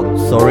 Oh,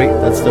 sorry,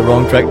 that's the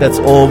wrong track. That's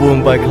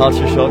Orbum by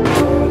Culture Shock.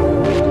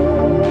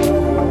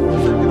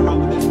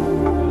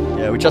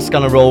 Yeah, we're just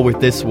gonna roll with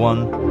this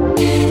one.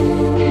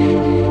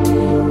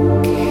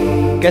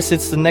 Guess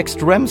it's the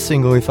next Rem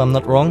single, if I'm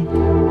not wrong.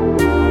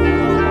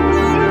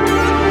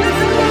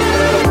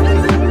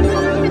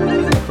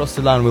 Cross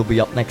the Line will be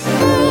up next.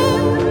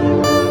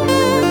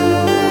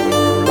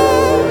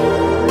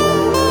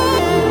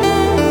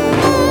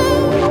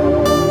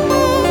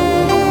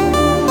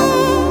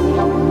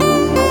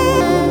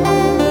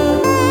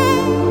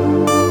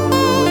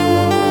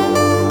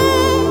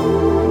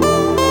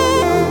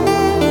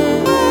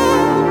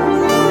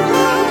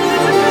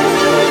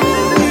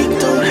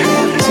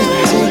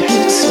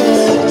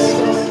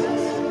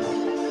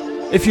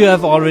 If you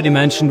have already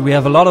mentioned, we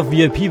have a lot of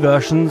VIP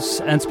versions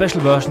and special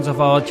versions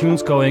of our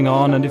tunes going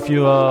on, and if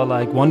you are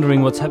like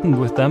wondering what's happened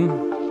with them,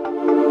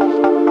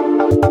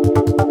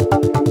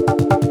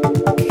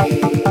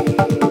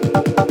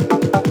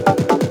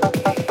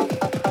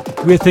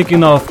 we're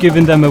thinking of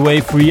giving them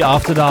away free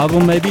after the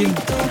album, maybe.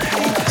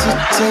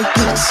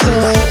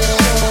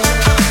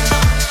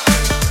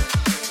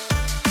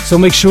 So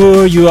make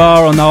sure you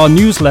are on our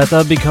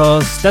newsletter,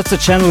 because that's the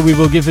channel we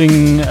will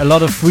giving a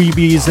lot of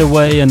freebies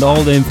away and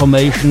all the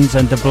informations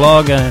and the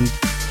blog, and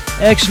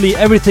actually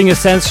everything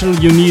essential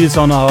you need is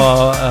on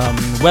our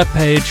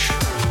webpage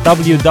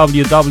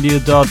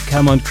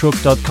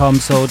www.cameroncrook.com.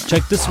 So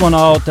check this one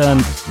out,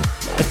 and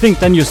I think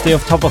then you stay on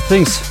top of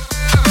things.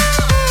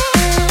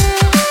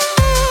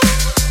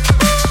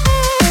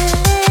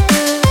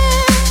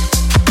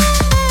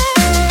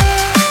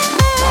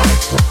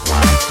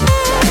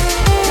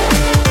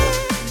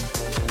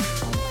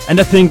 And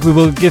I think we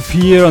will give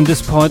here on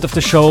this point of the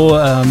show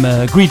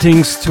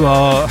greetings to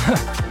our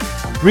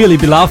really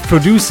beloved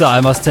producer, I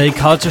must say,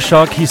 Culture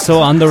Shock. He's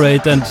so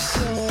underrated,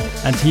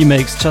 and he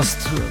makes just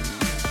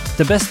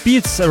the best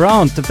beats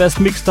around, the best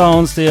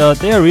mixdowns. They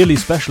are really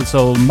special,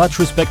 so much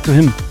respect to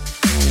him.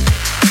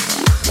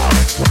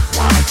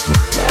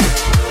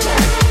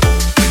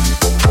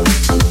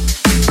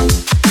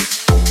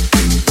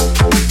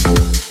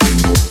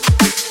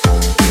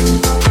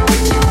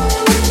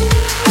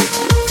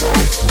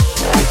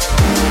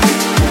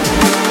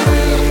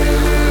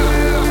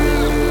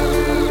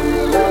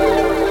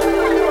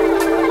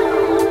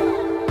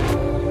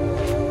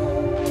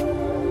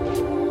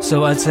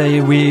 So I'd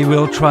say we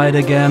will try it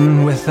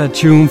again with a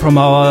tune from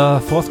our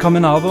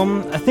forthcoming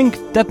album. I think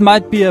that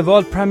might be a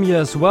world premiere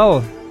as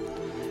well.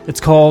 It's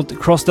called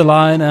Cross the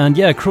Line, and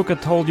yeah,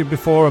 Crooked told you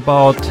before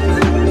about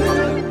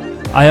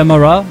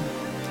Ayamara.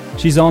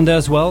 She's on there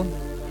as well.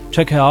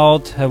 Check her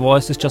out. Her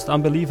voice is just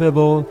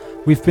unbelievable.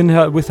 We've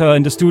been with her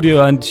in the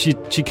studio, and she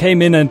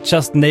came in and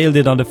just nailed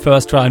it on the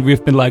first try, and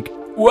we've been like,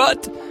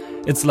 what?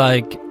 It's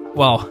like,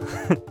 wow.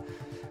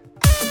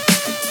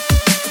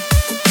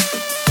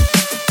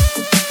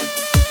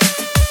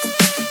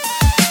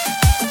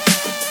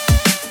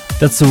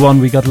 That's the one,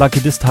 we got lucky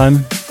this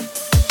time.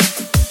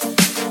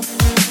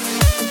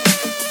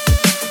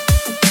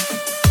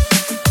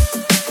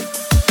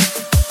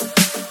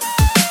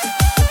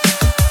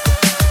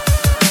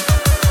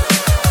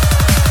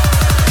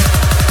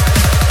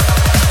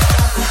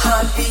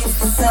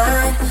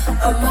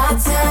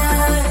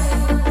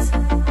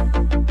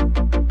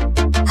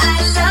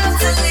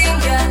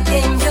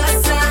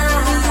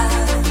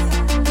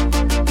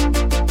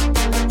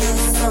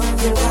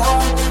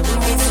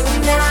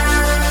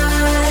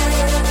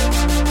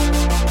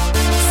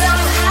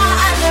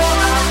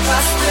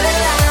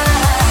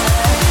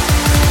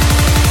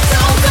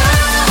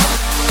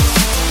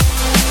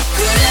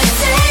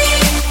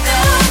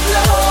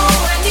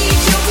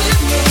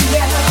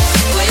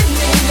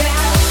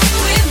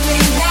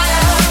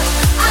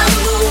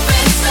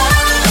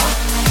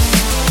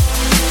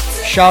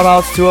 Shout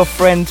outs to our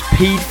friend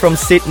Pete from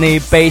Sydney,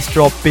 Bass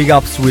Drop, big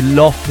ups, we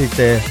loved it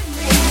there.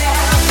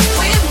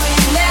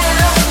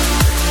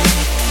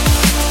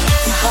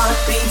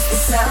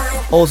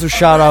 Also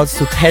shout outs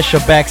to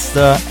Tasha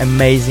Baxter,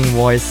 amazing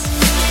voice.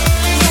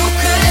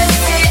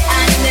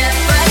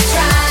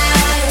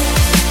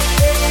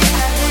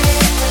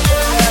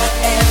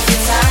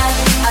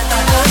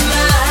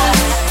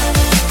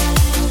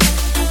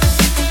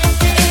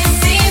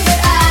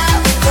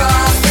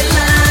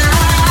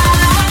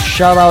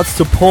 Shoutouts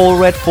to Paul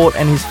Redford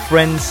and his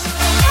friends.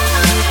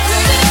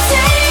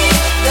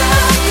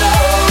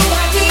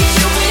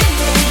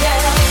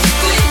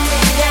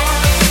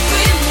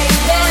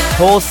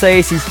 Paul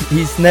says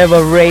he's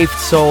never raved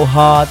so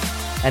hard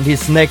and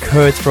his neck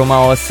hurts from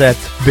our set.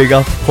 Big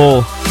up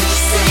Paul.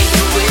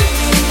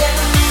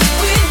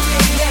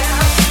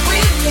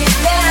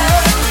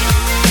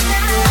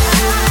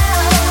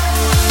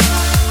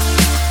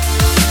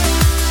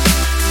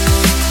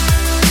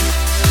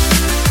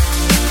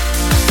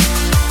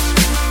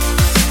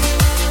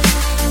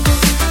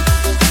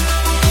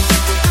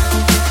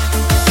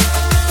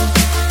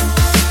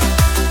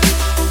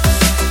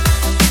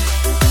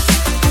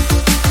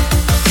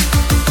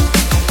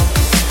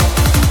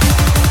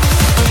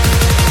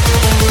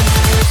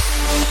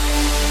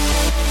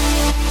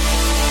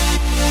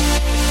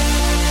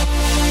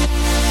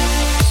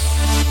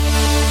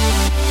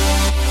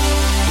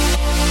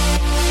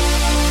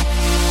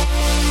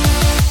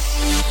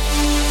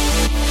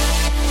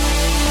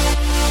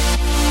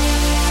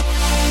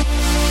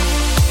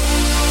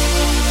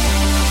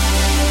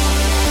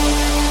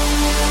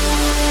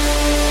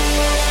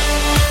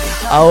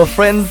 Our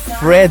friend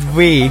Fred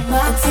V,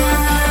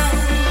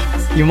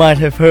 you might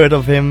have heard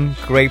of him,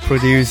 great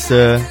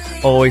producer,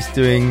 always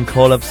doing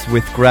collabs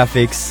with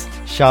graphics.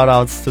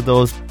 Shoutouts to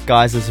those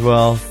guys as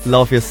well,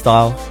 love your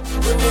style.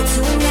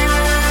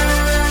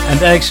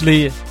 And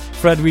actually,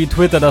 Fred V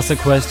tweeted us a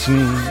question,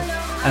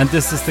 and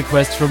this is the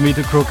question from me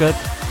to Crooked.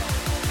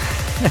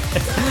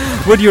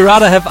 Would you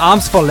rather have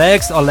arms for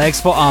legs or legs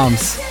for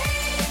arms?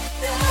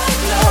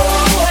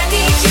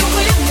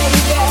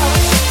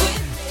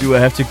 Do I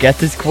have to get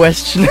this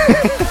question?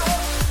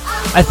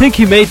 I think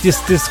he made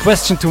this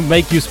question to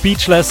make you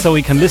speechless so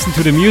he can listen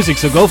to the music,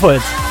 so go for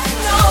it.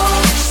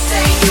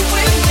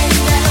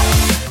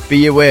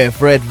 Be aware,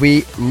 Fred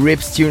V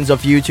rips tunes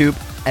off YouTube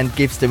and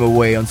gives them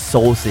away on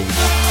Soulseek.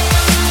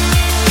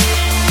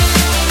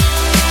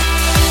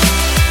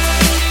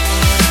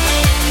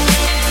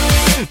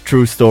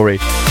 True story.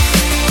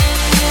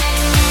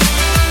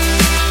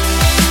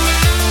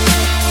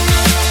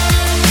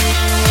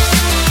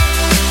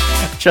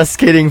 Just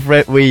kidding,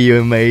 Fred V, you're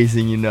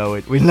amazing, you know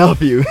it. We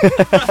love you.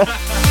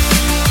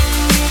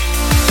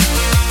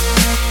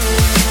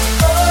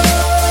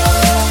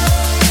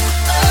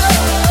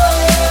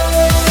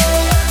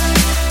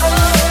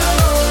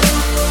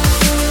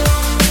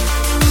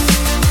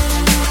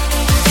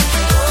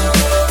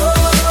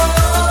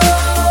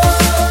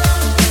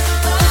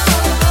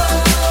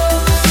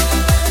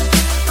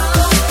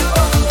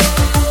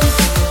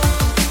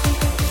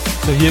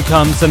 So here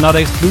comes another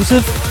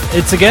exclusive.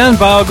 It's again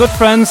by our good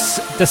friends,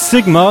 the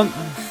Sigma,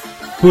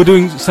 who are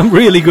doing some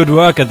really good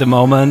work at the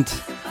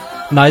moment.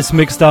 Nice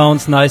mix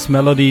downs, nice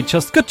melody,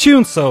 just good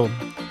tunes, so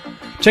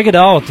check it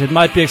out. It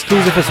might be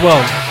exclusive as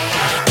well.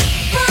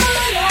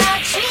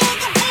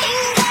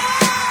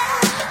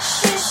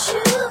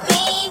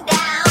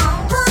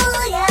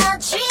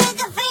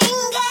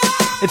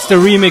 It's the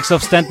remix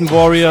of Stanton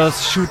Warriors,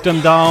 Shoot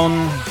Them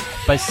Down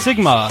by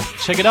Sigma.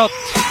 Check it out.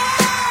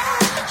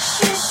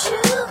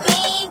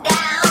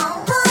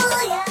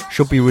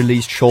 Should be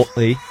released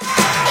shortly.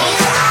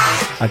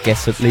 I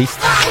guess at least.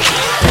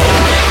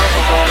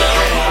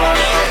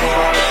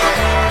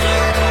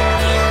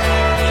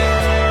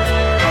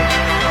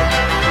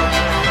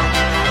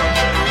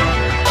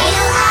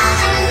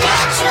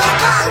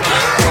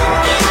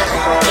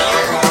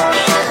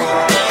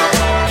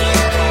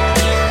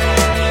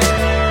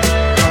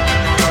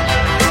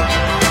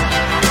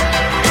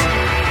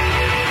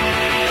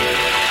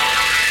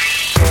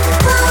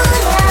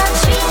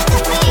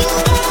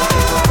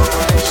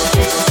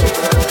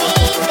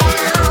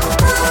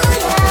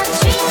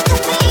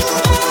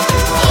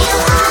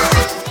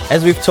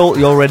 As we've told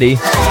you already,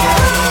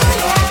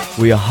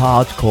 we are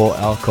hardcore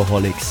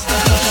alcoholics.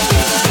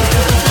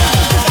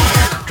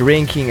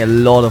 Drinking a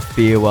lot of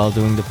beer while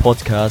doing the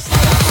podcast.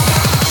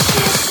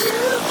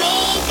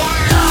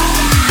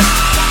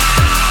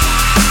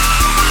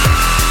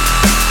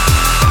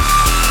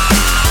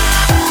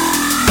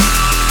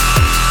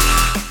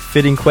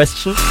 Fitting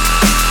question.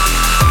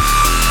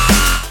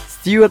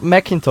 Stuart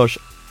McIntosh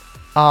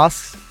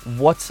asks,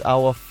 what's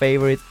our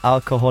favorite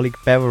alcoholic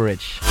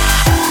beverage?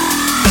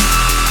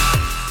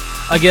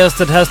 I guess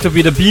that has to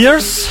be the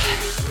beers.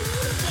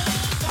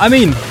 I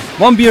mean,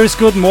 one beer is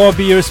good, more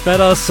beer is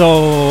better,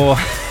 so...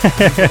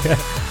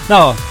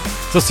 No,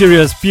 so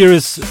serious, beer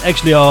is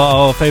actually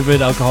our favorite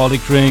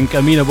alcoholic drink.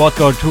 I mean, a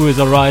vodka or two is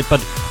alright,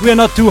 but we are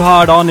not too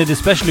hard on it,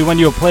 especially when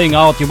you're playing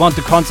out. You want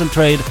to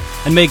concentrate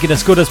and make it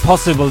as good as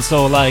possible,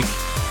 so like,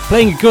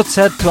 playing a good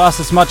set to us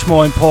is much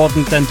more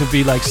important than to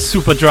be like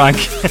super drunk.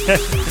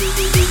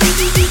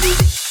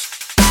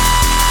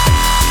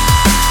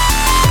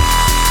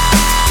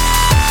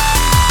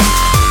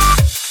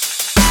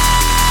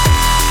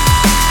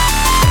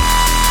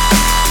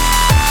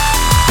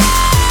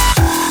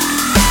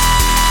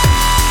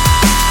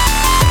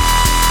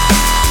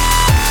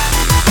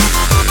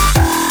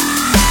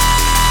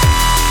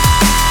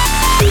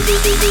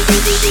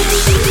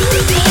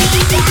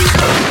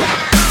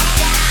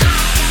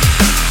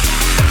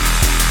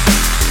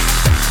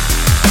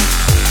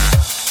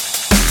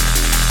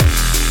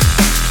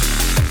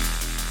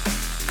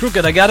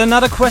 Crooked, I got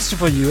another question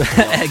for you.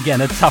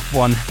 Again, a tough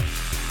one.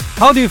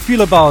 How do you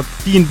feel about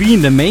D&B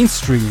in the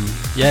mainstream?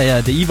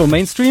 Yeah, the evil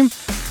mainstream.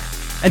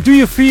 And do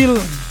you feel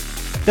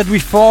that we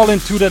fall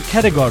into that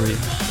category?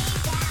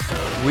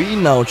 We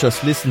now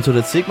just listen to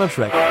the Sigma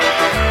track.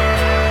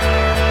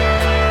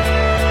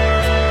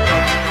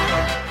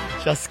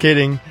 Just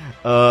kidding.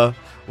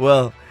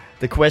 Well,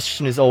 the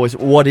question is always,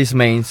 what is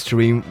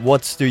mainstream?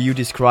 What do you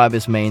describe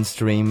as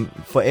mainstream?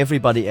 For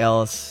everybody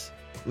else,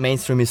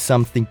 mainstream is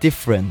something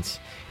different.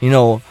 You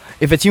know,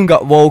 if a tune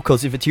got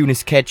vocals, if a tune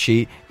is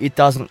catchy, it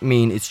doesn't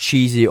mean it's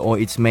cheesy or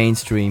it's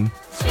mainstream.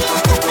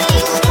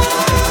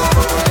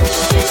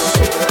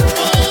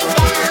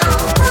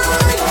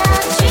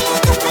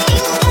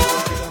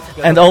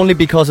 And only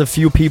because a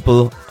few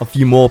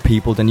more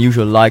people than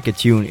usual like a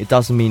tune, it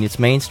doesn't mean it's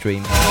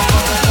mainstream.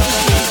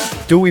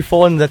 Do we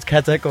fall in that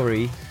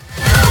category?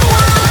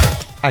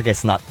 I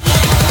guess not.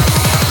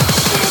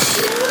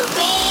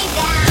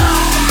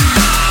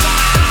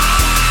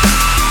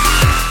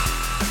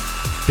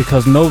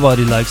 Because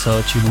nobody likes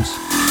our tunes.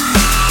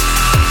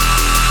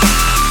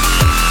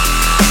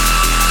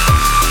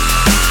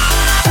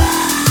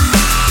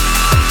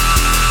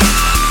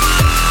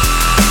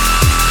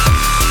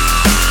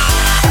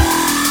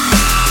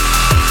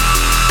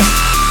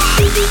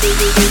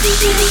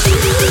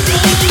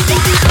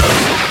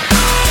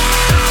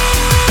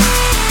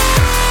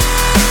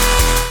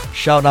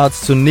 Shout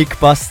outs to Nick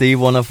Busty,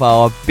 one of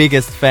our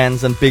biggest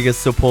fans and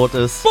biggest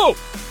supporters. Boom!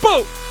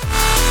 Boom!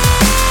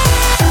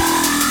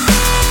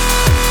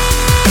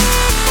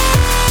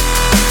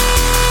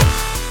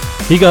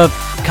 He got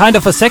kind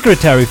of a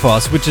secretary for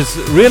us, which is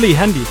really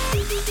handy.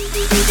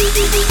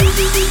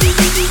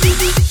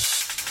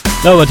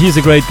 No, but he's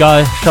a great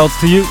guy.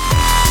 Shouts to you.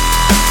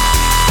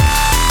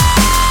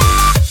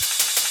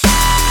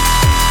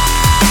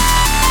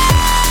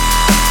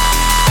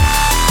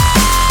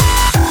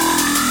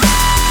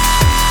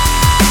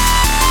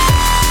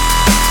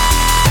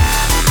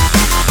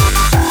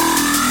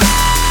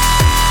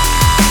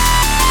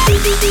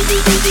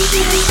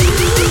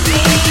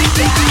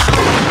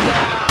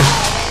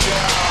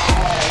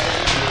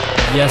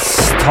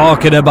 Yes,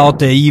 talking about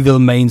the evil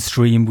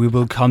mainstream, we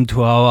will come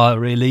to our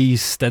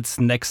release that's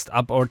next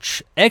up, or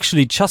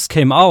actually just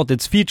came out.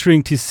 It's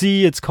featuring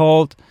TC, it's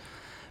called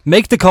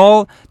Make the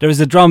Call. There is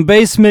a drum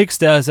bass mix,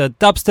 there's a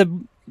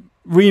dubstep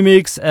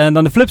remix, and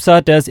on the flip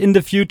side there's In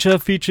the Future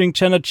featuring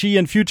Jenna G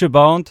and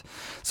Futurebound.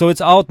 So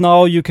it's out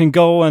now, you can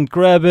go and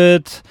grab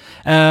it,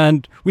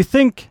 and we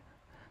think,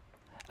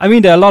 I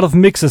mean, there are a lot of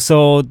mixes,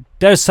 so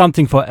there's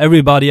something for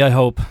everybody, I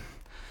hope.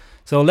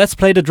 So let's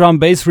play the drum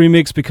bass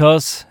remix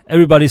because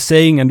everybody's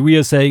saying and we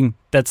are saying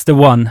that's the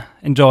one.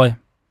 Enjoy.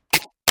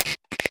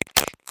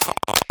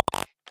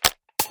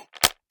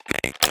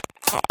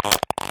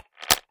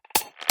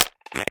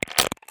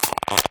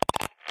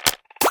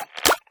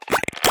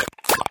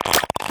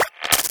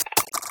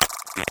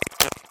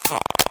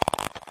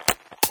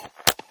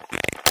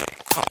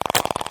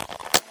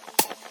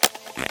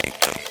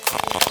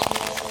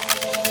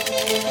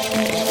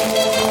 Make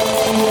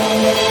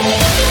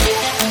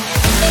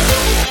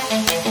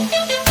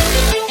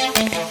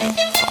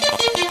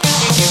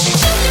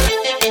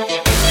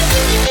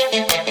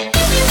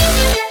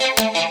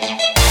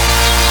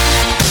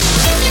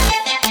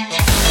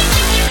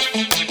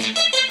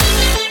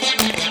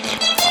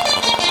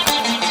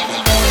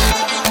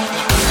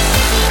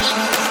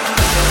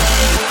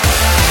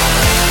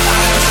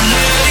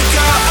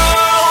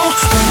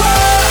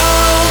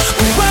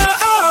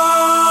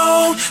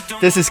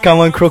This is Come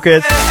On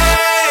Crooked.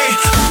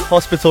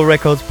 Hospital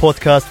Records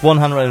podcast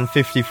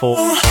 154.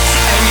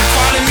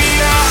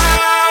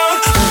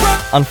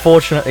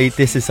 Unfortunately,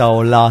 this is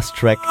our last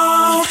track.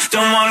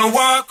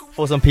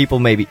 For some people,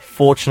 maybe.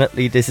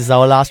 Fortunately, this is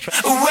our last track.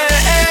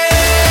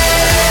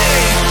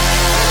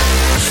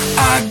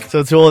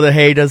 So to all the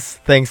haters,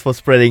 thanks for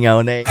spreading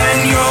our name.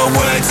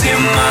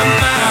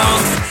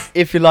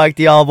 If you like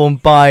the album,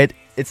 buy it.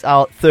 It's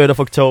out 3rd of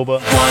October.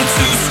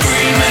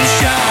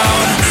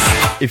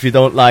 If you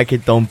don't like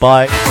it, don't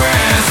buy it.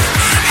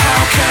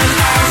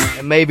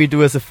 And maybe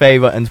do us a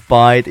favor and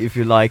buy it if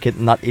you like it,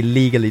 not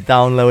illegally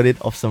download it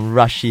off some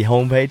rushy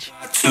homepage.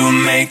 To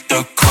make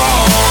the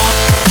call.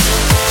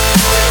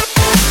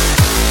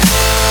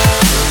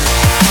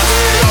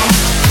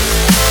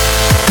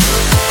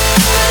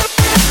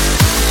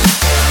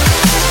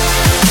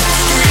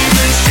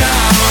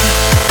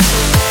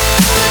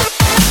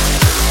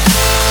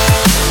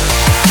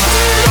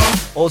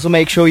 Also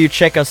make sure you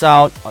check us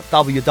out at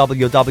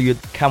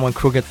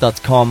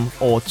www.cameroncrooked.com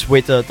or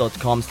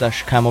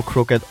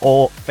twitter.com/camercrooked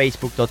or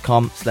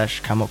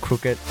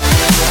facebook.com/camercrooked.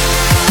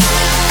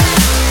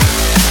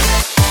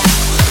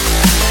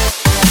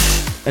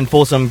 And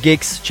for some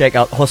gigs, check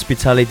out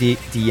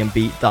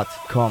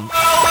hospitalitydmb.com.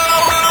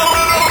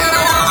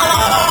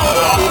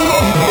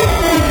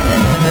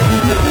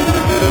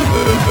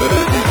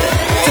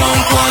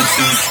 Don't want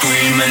to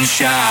scream and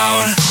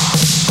shout.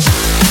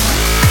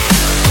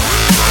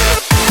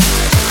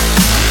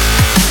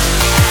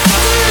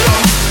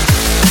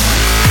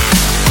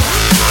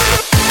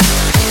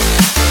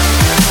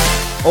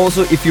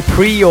 Also, if you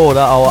pre-order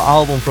our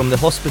album from the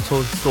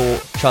Hospital store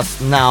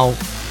just now,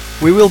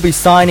 we will be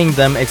signing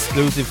them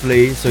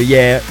exclusively. So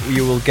yeah,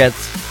 you will get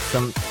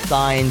some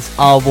signed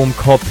album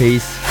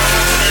copies.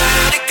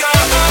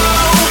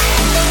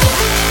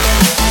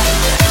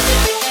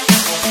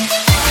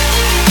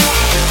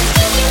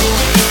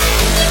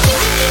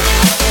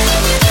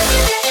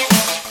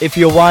 If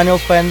you're a vinyl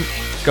fan,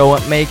 go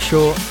and make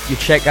sure you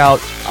check out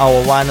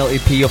our vinyl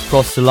EP of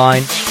Cross the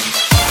Line.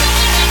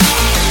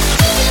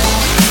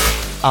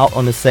 Out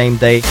on the same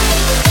day,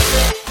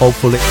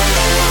 hopefully.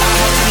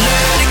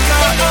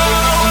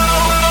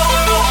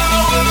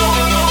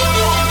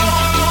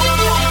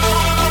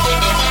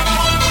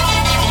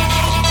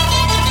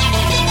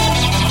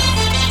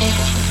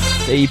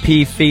 The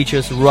EP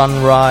features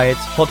Run Riot,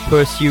 Hot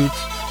Pursuit,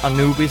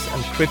 Anubis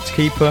and Crypt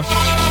Keeper.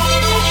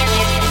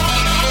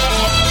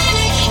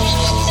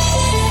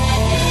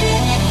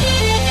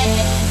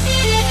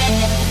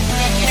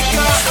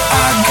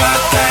 I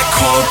got that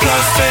cold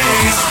blood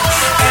face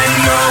and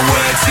your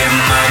words in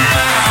my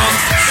mouth.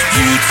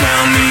 You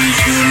tell me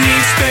you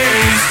need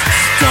space.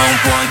 Don't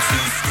want to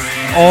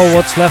scream. All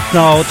what's left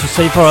now to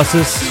say for us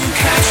is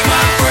Catch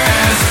my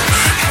breath.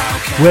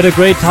 we had a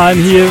great time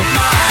here. So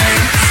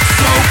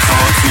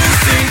cold to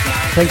think.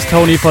 Thanks,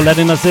 Tony, for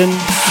letting us in.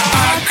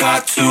 I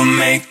got to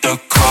make the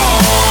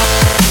call.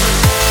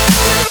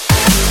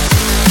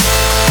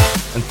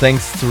 And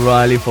thanks to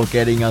Riley for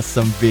getting us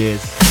some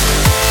beers.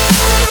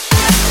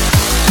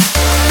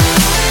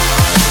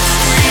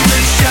 Scream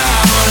and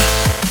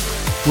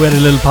shout. We had a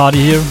little party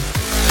here.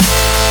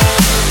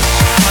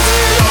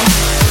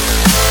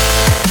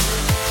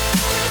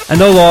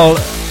 And overall,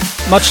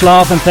 much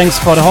love and thanks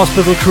for the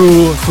Hospital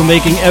crew for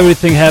making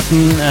everything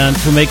happen and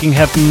to making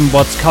happen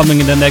what's coming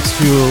in the next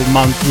few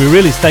months. We're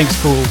really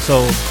thankful,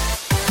 so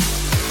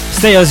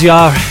stay as you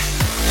are. Scream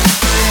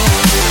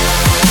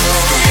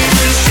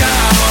and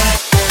shout.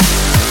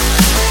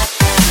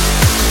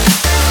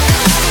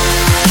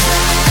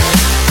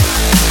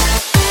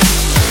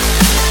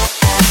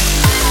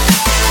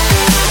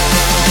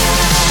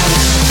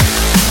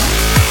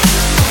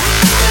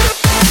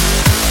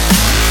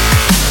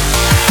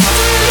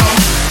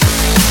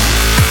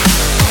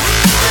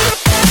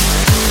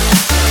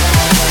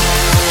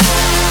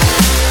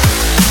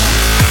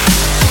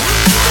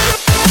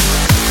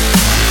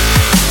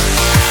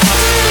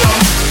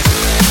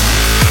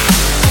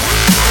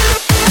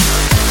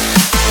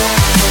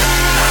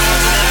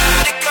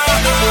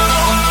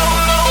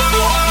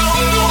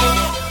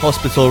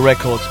 Hospital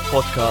Records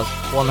podcast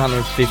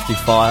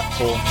 155.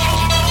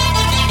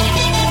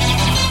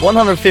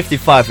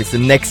 155 is the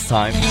next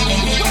time.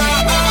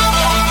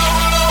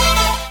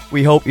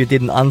 We hope you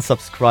didn't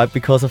unsubscribe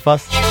because of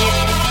us.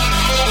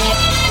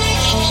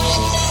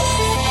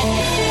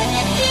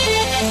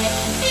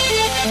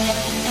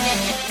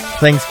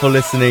 Thanks for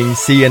listening.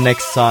 See you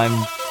next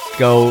time.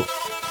 Go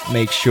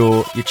make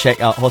sure you check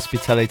out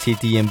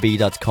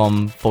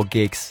hospitalitydmb.com for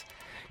gigs.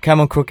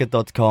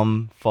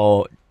 CameronCrooked.com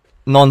for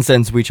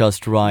nonsense we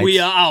just write. We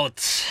are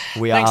out.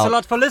 We are Thanks out. a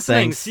lot for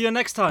listening. Thanks. See you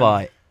next time.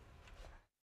 Bye.